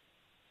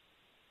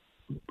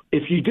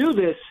 If you do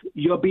this,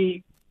 you'll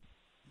be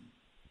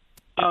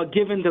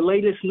given the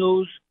latest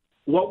news,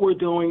 what we're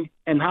doing,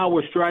 and how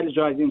we're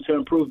strategizing to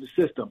improve the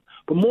system.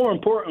 But more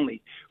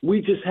importantly,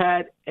 we just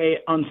had an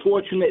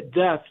unfortunate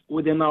death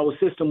within our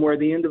system where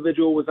the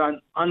individual was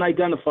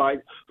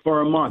unidentified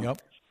for a month.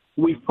 Yep.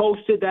 We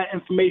posted that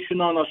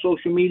information on our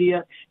social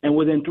media, and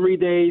within 3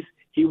 days,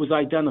 he was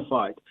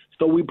identified.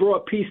 So we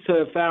brought peace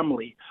to the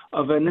family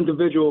of an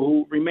individual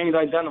who remained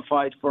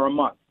identified for a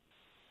month.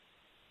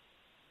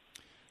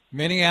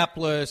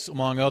 Minneapolis,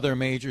 among other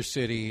major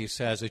cities,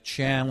 has a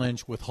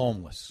challenge with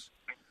homeless.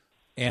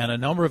 And a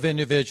number of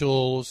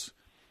individuals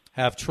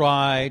have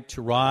tried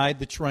to ride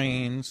the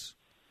trains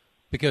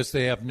because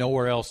they have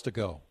nowhere else to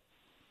go.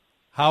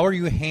 How are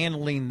you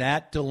handling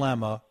that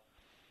dilemma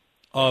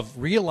of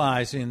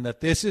realizing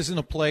that this isn't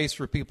a place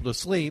for people to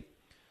sleep,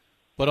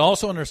 but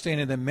also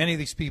understanding that many of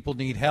these people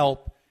need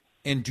help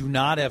and do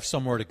not have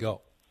somewhere to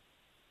go?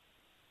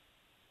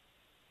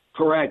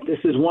 Correct. This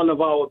is one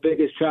of our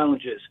biggest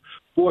challenges.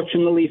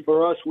 Fortunately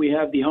for us, we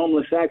have the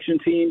Homeless Action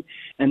Team,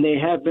 and they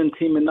have been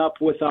teaming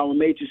up with our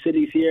major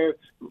cities here,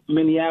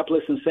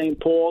 Minneapolis and St.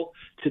 Paul,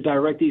 to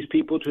direct these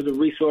people to the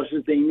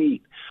resources they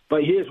need.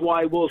 But here's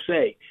why I will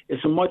say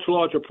it's a much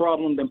larger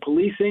problem than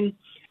policing,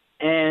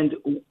 and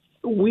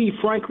we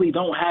frankly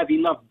don't have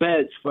enough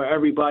beds for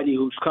everybody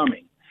who's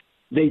coming.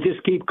 They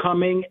just keep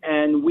coming,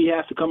 and we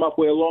have to come up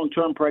with a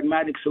long-term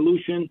pragmatic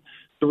solution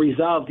to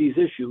resolve these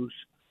issues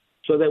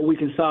so that we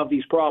can solve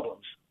these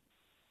problems.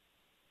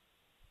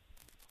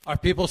 Are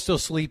people still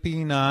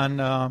sleeping on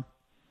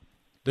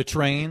the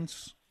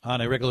trains on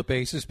a regular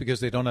basis because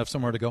they don't have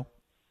somewhere to go?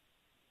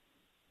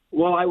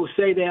 Well, I would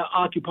say they're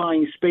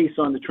occupying space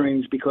on the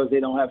trains because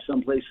they don't have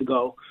someplace to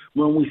go.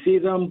 When we see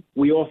them,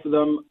 we offer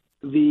them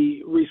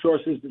the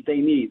resources that they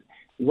need.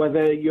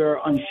 Whether you're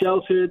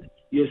unsheltered,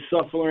 you're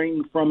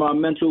suffering from a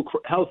mental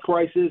health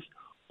crisis,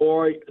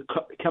 or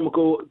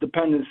chemical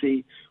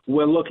dependency,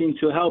 we're looking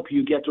to help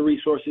you get the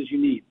resources you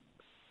need.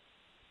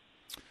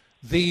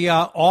 The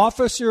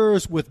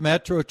officers with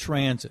Metro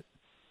Transit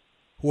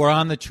who are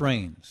on the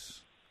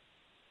trains,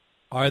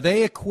 are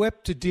they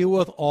equipped to deal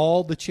with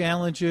all the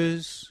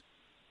challenges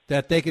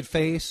that they could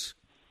face,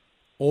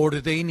 or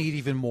do they need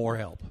even more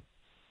help?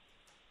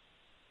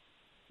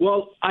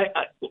 Well,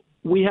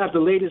 we have the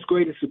latest,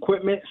 greatest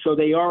equipment, so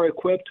they are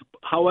equipped.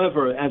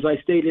 However, as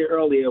I stated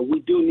earlier,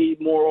 we do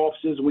need more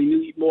officers. We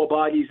need more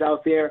bodies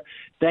out there.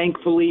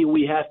 Thankfully,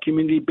 we have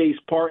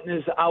community-based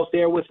partners out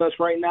there with us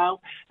right now.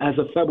 As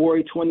of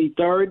February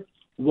 23rd,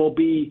 we'll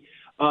be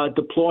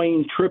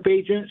deploying TRIP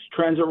agents,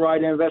 Transit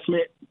Ride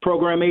Investment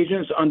Program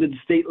agents, under the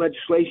state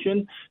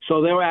legislation.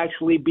 So they'll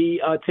actually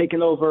be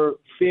taking over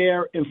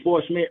fare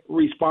enforcement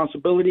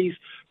responsibilities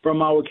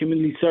from our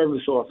community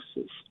service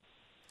officers.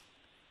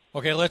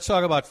 Okay, let's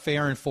talk about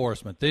fare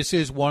enforcement. This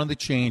is one of the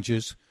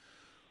changes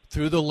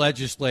through the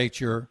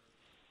legislature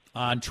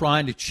on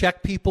trying to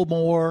check people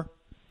more,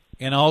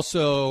 and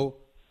also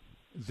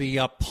the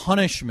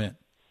punishment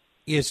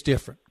is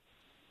different.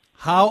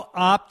 How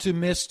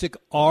optimistic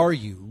are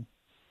you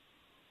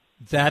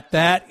that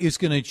that is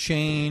going to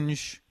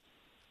change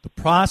the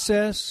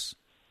process,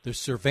 the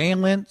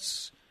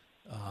surveillance,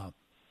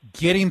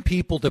 getting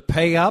people to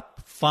pay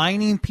up,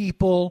 fining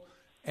people,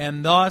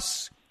 and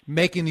thus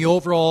making the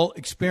overall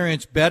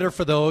experience better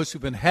for those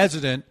who've been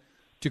hesitant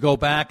to go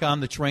back on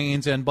the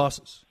trains and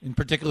buses, in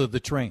particular the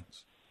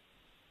trains?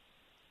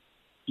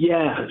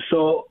 Yeah,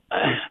 so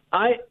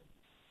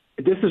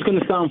this is going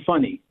to sound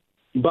funny,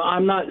 but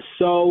I'm not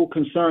so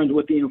concerned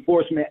with the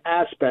enforcement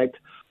aspect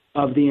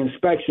of the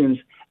inspections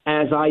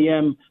as I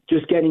am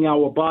just getting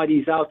our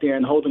bodies out there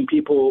and holding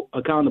people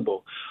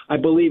accountable. I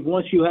believe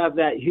once you have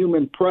that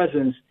human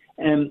presence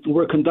and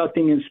we're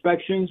conducting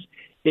inspections,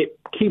 it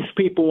keeps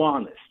people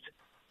honest.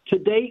 To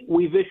date,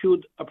 we've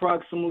issued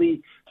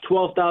approximately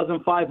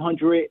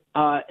 12,500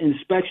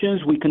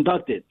 inspections we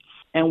conducted,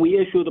 and we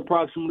issued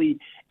approximately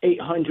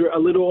a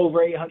little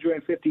over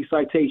 850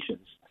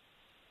 citations.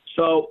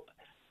 So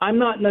I'm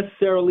not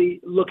necessarily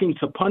looking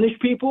to punish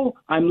people.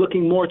 I'm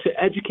looking more to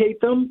educate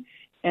them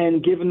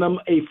and giving them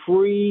a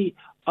free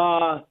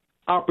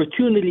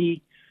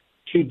opportunity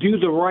to do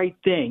the right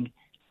thing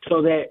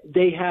so that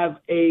they have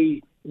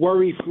a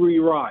worry-free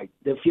ride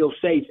that feels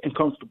safe and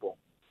comfortable.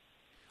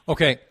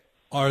 Okay.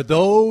 Are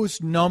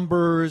those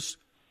numbers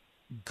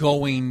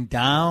going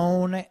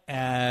down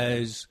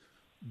as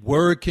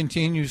word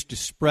continues to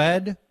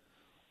spread?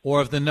 Or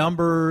have the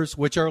numbers,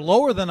 which are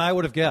lower than I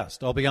would have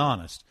guessed, I'll be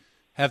honest,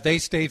 have they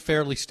stayed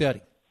fairly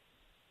steady?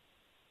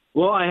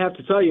 Well, I have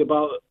to tell you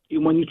about,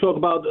 when you talk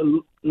about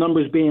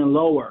numbers being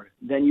lower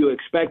than you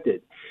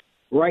expected.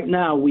 Right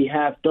now, we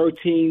have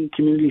 13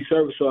 community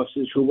service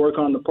officers who work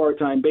on the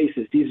part-time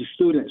basis. These are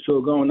students who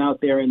are going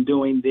out there and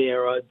doing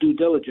their due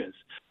diligence.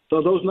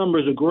 So those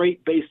numbers are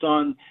great based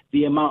on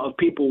the amount of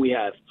people we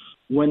have.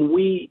 When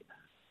we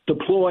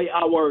deploy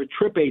our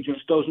trip agents,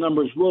 those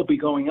numbers will be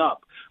going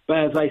up. But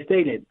as I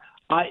stated,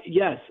 I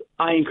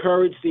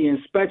encourage the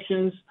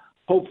inspections.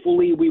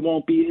 Hopefully we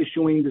won't be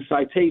issuing the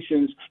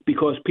citations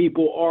because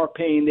people are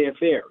paying their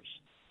fares.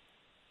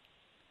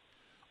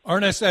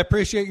 Ernest, I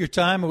appreciate your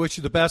time. I wish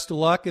you the best of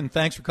luck, and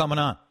thanks for coming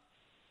on.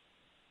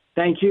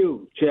 Thank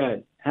you,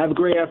 Chad. Have a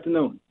great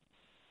afternoon.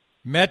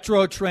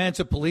 Metro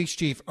Transit Police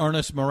Chief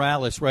Ernest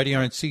Morales right here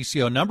on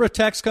CCO. Number of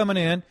texts coming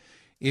in.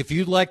 If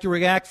you'd like to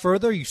react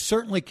further, you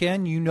certainly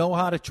can. You know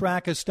how to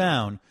track us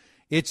down.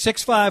 It's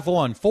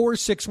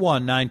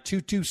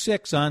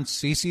 651-461-9226 on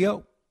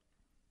CCO.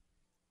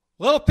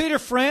 Little Peter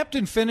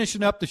Frampton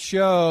finishing up the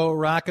show.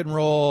 Rock and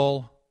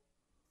Roll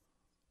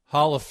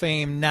Hall of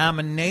Fame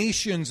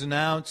nominations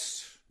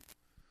announced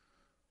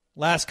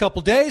last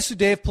couple days. So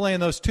Dave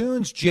playing those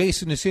tunes.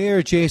 Jason is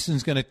here.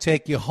 Jason's going to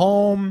take you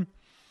home.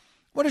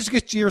 What is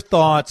get your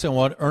thoughts on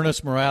what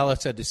Ernest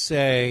Morales had to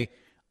say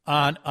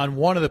on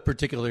one of the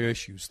particular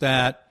issues?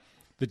 That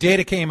the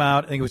data came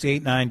out, I think it was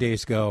 8-9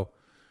 days ago,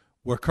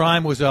 where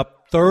crime was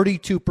up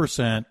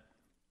 32%,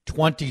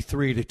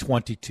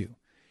 23-22.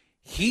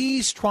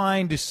 He's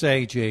trying to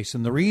say,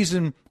 Jason, the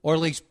reason, or at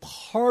least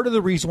part of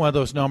the reason why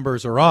those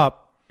numbers are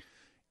up,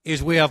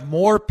 is we have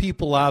more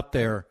people out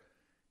there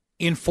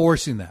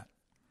enforcing that.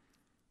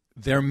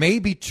 There may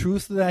be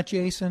truth to that,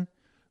 Jason,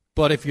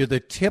 but if you're the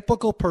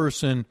typical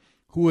person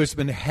who has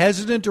been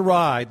hesitant to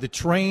ride, the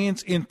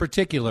trains in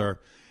particular,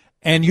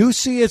 and you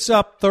see it's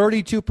up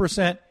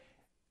 32%,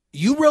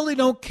 you really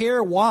don't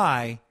care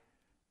why.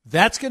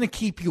 That's going to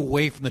keep you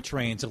away from the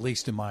trains, at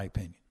least in my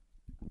opinion.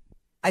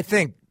 I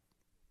think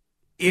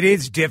it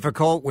is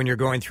difficult when you're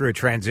going through a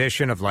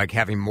transition of like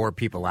having more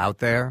people out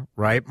there,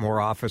 right? More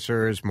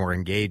officers, more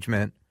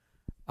engagement.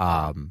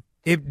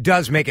 It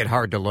does make it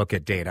hard to look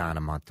at data on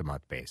a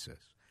month-to-month basis.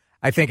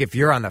 I think if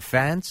you're on the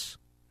fence,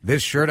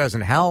 this sure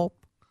doesn't help.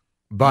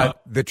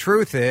 But the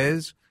truth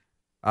is,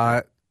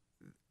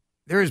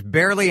 there's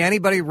barely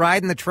anybody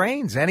riding the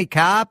trains, any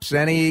cops,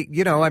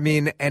 anybody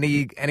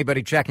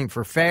checking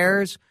for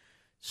fares.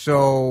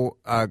 So,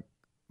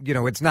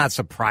 it's not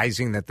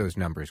surprising that those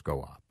numbers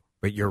go up.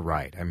 But you're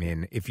right. I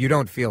mean, if you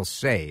don't feel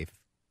safe,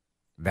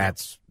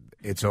 it's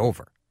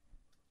over.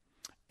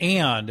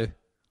 And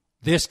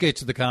this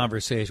gets to the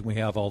conversation we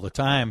have all the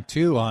time,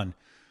 too, on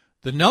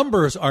the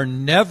numbers are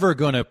never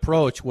going to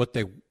approach what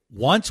they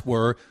once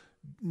were.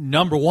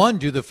 Number one,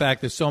 due to the fact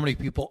that so many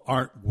people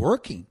aren't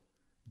working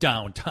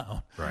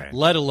downtown, right,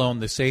 let alone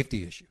the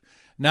safety issue.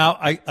 Now,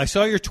 I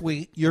saw your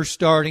tweet. You're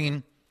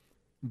starting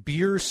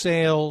beer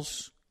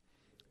sales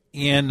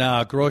in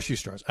grocery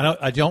stores.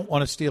 I don't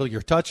want to steal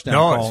your touchdown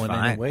call in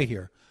any way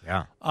here.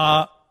 Yeah.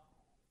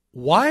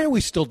 Why are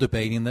we still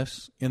debating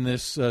this in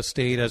this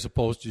state as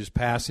opposed to just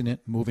passing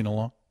it, moving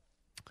along?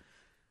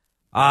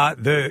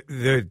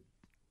 The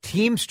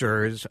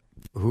Teamsters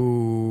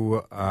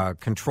who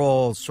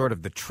control sort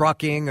of the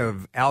trucking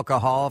of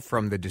alcohol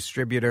from the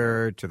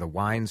distributor to the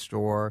wine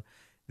store,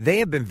 they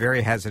have been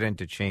very hesitant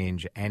to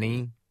change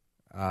any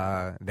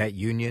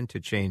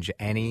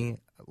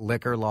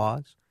liquor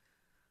laws.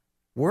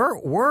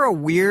 We're a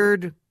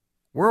weird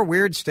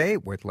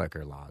state with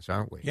liquor laws,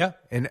 aren't we? Yeah.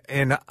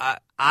 And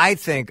I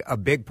think a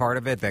big part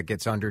of it that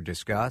gets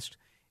under-discussed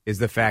is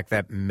the fact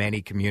that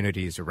many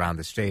communities around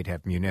the state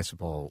have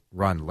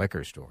municipal-run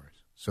liquor stores.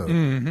 So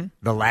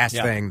the last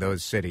thing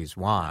those cities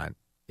want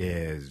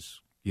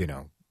is, you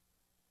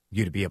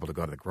to be able to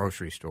go to the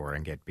grocery store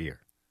and get beer.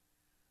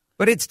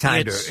 But it's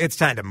time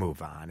to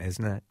move on,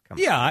 isn't it?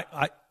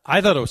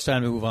 I thought it was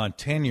time to move on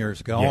 10 years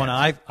ago, and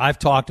I've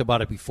talked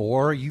about it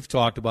before. You've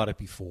talked about it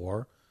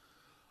before.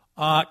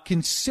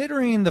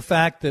 Considering the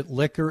fact that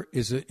liquor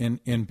is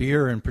in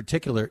beer in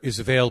particular is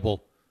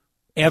available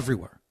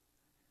everywhere,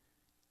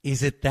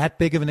 is it that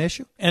big of an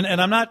issue? And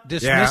I'm not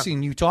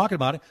dismissing you talking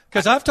about it,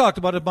 because I've talked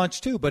about it a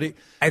bunch too, but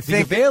I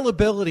think the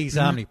availability is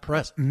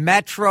omnipresent.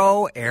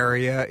 Metro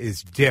area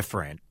is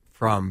different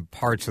from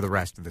parts of the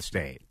rest of the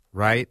state,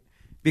 right?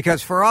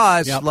 Because for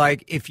us,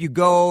 like if you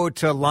go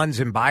to Lund's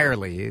and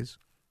Byerly's,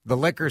 the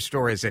liquor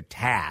store is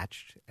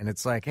attached, and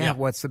it's like,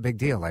 what's the big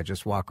deal? I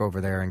just walk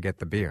over there and get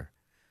the beer.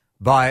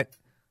 But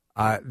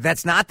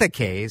that's not the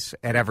case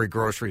at every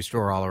grocery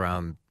store all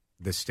around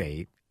the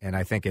state, and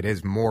I think it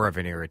is more of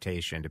an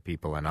irritation to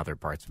people in other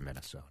parts of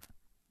Minnesota.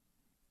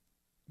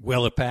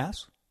 Will it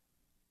pass?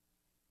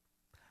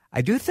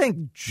 I do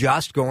think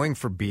just going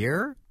for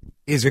beer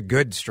is a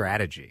good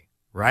strategy,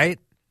 right?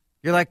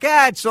 You're like,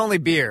 it's only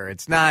beer.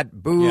 It's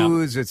not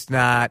booze. It's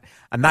not,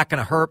 I'm not going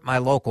to hurt my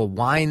local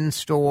wine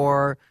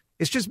store.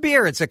 It's just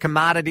beer. It's a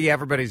commodity.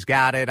 Everybody's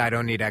got it. I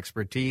don't need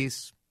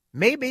expertise.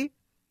 Maybe.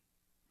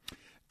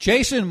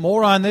 Jason,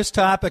 more on this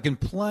topic and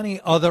plenty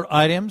other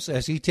items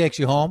as he takes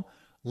you home.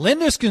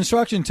 Linda's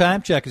Construction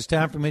Time Check. It's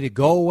time for me to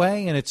go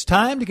away, and it's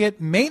time to get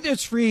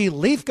maintenance-free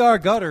leaf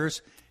guard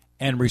gutters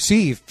and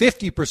receive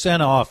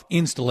 50% off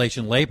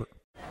installation labor.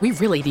 We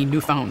really need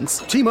new phones.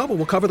 T-Mobile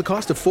will cover the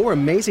cost of 4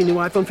 amazing new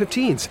iPhone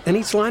 15s, and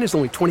each line is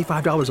only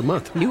 $25 a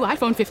month. New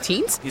iPhone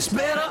 15s? It's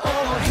better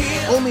over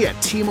here. Only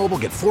at T-Mobile,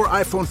 get 4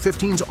 iPhone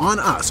 15s on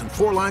us and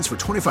 4 lines for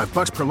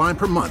 $25 per line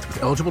per month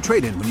with eligible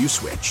trade-in when you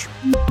switch.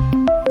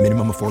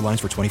 Minimum of 4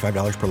 lines for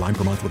 $25 per line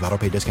per month with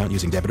autopay discount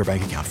using debit or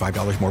bank account.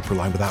 $5 more per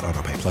line without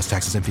autopay, plus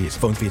taxes and fees.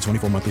 Phone fee at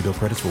 24 monthly bill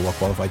credits for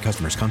well-qualified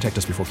customers. Contact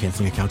us before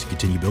canceling account to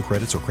continue bill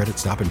credits or credit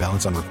stop and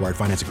balance on required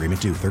finance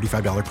agreement due.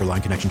 $35 per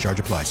line connection charge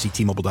applies. See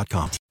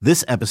T-Mobile.com.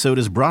 This episode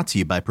is brought to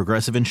you by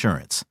Progressive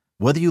Insurance.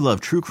 Whether you love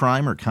true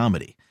crime or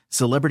comedy,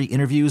 celebrity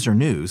interviews or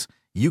news,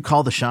 you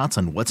call the shots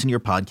on what's in your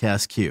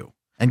podcast queue.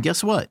 And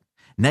guess what?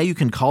 Now you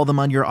can call them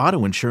on your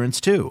auto insurance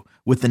too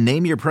with the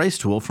Name Your Price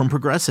tool from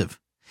Progressive.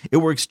 It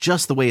works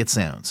just the way it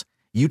sounds.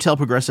 You tell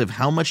Progressive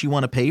how much you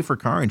want to pay for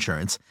car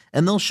insurance,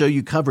 and they'll show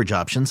you coverage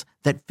options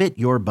that fit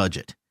your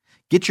budget.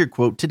 Get your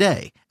quote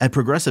today at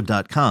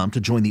Progressive.com to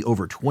join the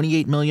over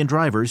 28 million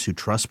drivers who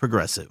trust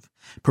Progressive.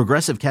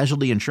 Progressive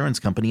Casualty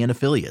Insurance Company and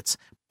Affiliates.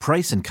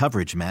 Price and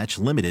coverage match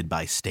limited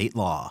by state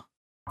law.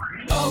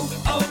 O'Reilly.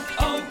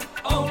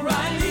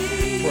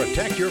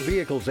 Protect your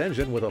vehicle's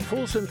engine with a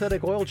full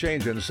synthetic oil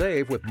change and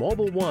save with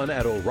Mobil 1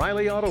 at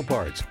O'Reilly Auto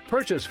Parts.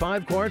 Purchase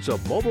 5 quarts of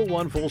Mobil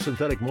 1 full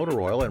synthetic motor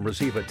oil and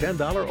receive a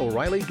 $10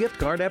 O'Reilly gift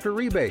card after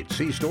rebate.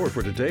 See store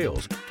for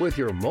details. With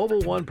your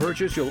Mobil 1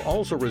 purchase, you'll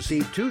also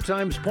receive 2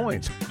 times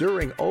points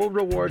during O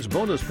Rewards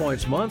Bonus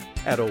Points Month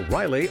at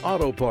O'Reilly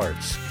Auto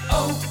Parts.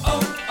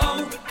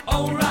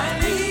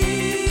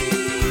 O'Reilly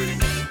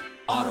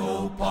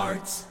Auto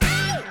Parts.